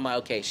Reese, I'm like,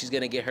 okay, she's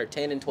gonna get her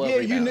 10 and 12 Yeah,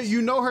 rebounds.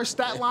 you know her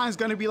stat line's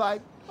gonna be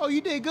like, oh,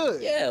 you did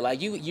good. Yeah,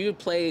 like you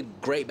played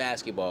great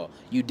basketball.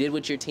 You did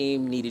what your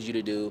team needed you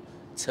to do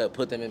to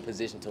put them in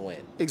position to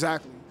win.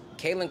 Exactly.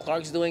 Caitlin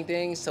Clark's doing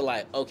things to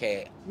like,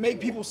 okay, Make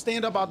people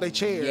stand up out their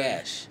chair.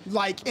 Yes.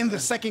 Like in the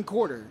second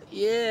quarter.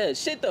 yeah,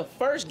 shit. The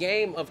first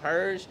game of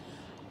hers,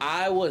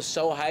 I was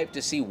so hyped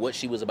to see what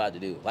she was about to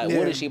do. Like, Yeah.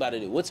 what is she about to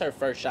do? What's her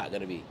first shot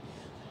gonna be?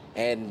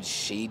 And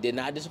she did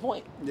not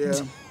disappoint. Yeah.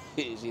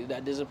 She did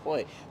not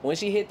disappoint. When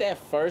she hit that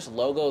first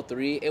logo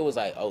 3, it was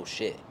like, oh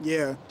shit.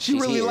 Yeah. She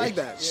She's really here. liked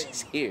that.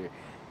 She's here.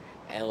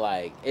 And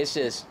like, it's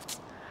just,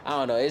 I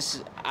don't know.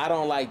 I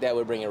don't like that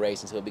we're bringing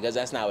race into it because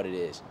that's not what it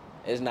is.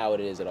 It's not what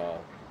it is at all.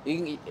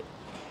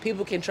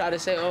 People can try to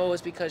say, oh,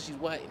 it's because she's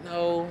white.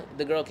 No,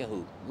 the girl can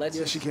hoop.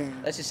 She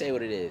can. Let's just say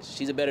what it is.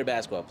 She's a better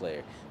basketball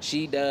player.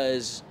 She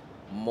does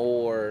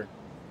more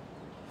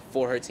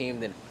for her team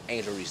than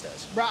Angel Reese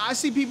does. Bro, I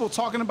see people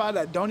talking about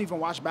that don't even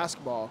watch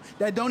basketball,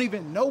 that don't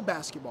even know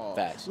basketball.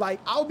 Facts. Like,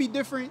 I'll be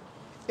different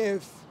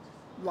if,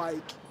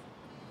 like,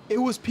 it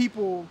was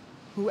people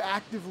who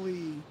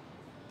actively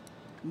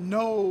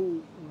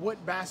know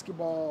what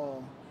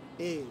basketball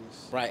is.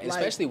 Right, Like,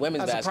 especially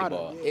women's as a basketball.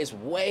 product, yeah. It's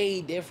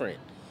way different.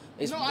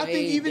 It's I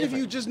think even if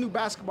you just knew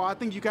basketball, I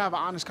think you could have an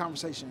honest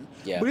conversation.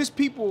 Yeah. But it's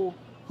people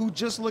who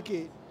just look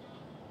at,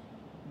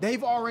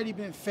 they've already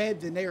been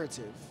fed the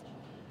narrative.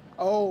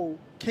 Oh,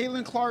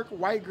 Caitlin Clark,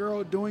 white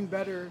girl, doing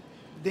better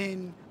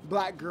than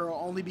black girl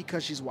only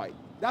because she's white.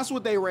 That's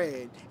what they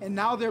read. And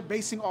now they're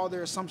basing all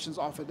their assumptions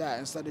off of that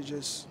instead of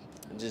just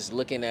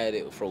looking at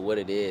it for what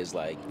it is.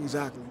 Like,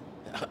 exactly.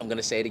 I'm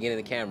gonna say it again in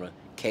the camera.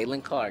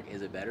 Caitlin Clark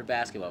is a better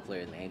basketball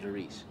player than Angel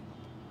Reese.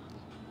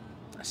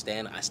 I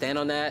stand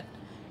on that.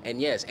 And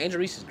yes, Angel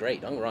Reese is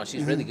great. Don't get me wrong.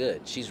 She's really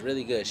good. She's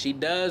really good. She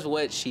does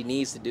what she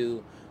needs to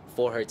do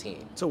for her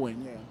team. To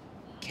win, yeah.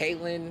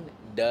 Caitlin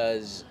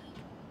does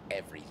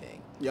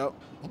everything. Yep.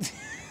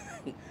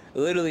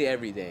 Literally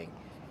everything.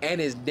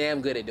 And is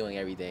damn good at doing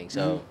everything.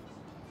 So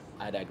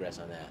I digress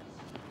on that.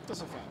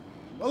 That's a fact.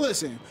 Well,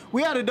 listen,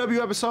 we had a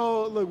W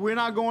episode. Look, we're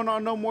not going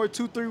on no more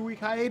 2-3 week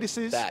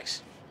hiatuses.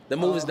 Facts. The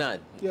move is done.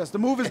 Yes, the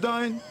move is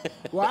done.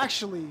 Well,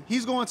 actually,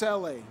 he's going to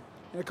LA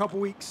in a couple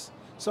weeks.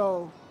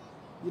 So,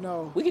 you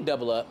know. We can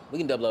double up. We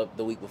can double up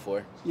the week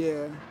before.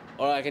 Yeah.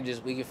 Or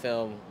we can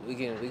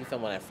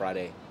film on that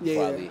Friday. Yeah.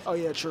 Before I leave. Oh,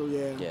 yeah, true,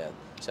 yeah. Yeah.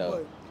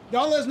 So. But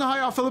y'all let us know how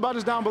y'all feel about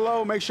us down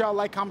below. Make sure y'all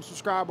like, comment,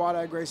 subscribe, all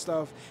that great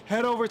stuff.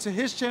 Head over to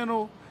his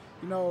channel.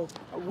 You know,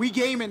 we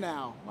gaming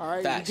now, all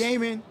right? Facts. We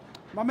gaming.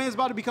 My man's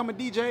about to become a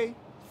DJ.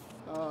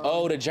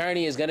 The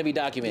journey is going to be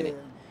documented.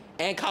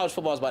 Yeah. And college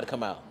football is about to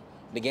come out.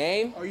 The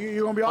game. Oh, you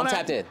going to be on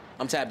that?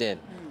 I'm tapped in.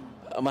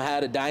 I'm going to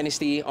have a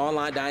dynasty,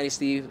 online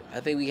dynasty. I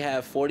think we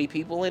have 40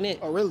 people in it.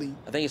 Oh, really?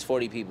 I think it's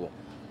 40 people.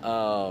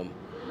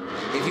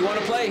 If you want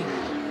to play,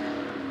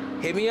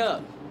 hit me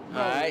up. All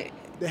right.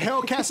 The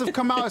Hellcats have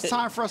come out. It's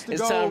time for us to go.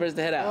 It's time for us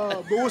to head out.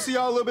 But we'll see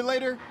y'all a little bit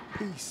later.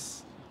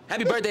 Peace.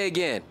 Happy birthday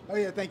again. Oh,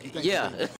 yeah, thank you. Yeah.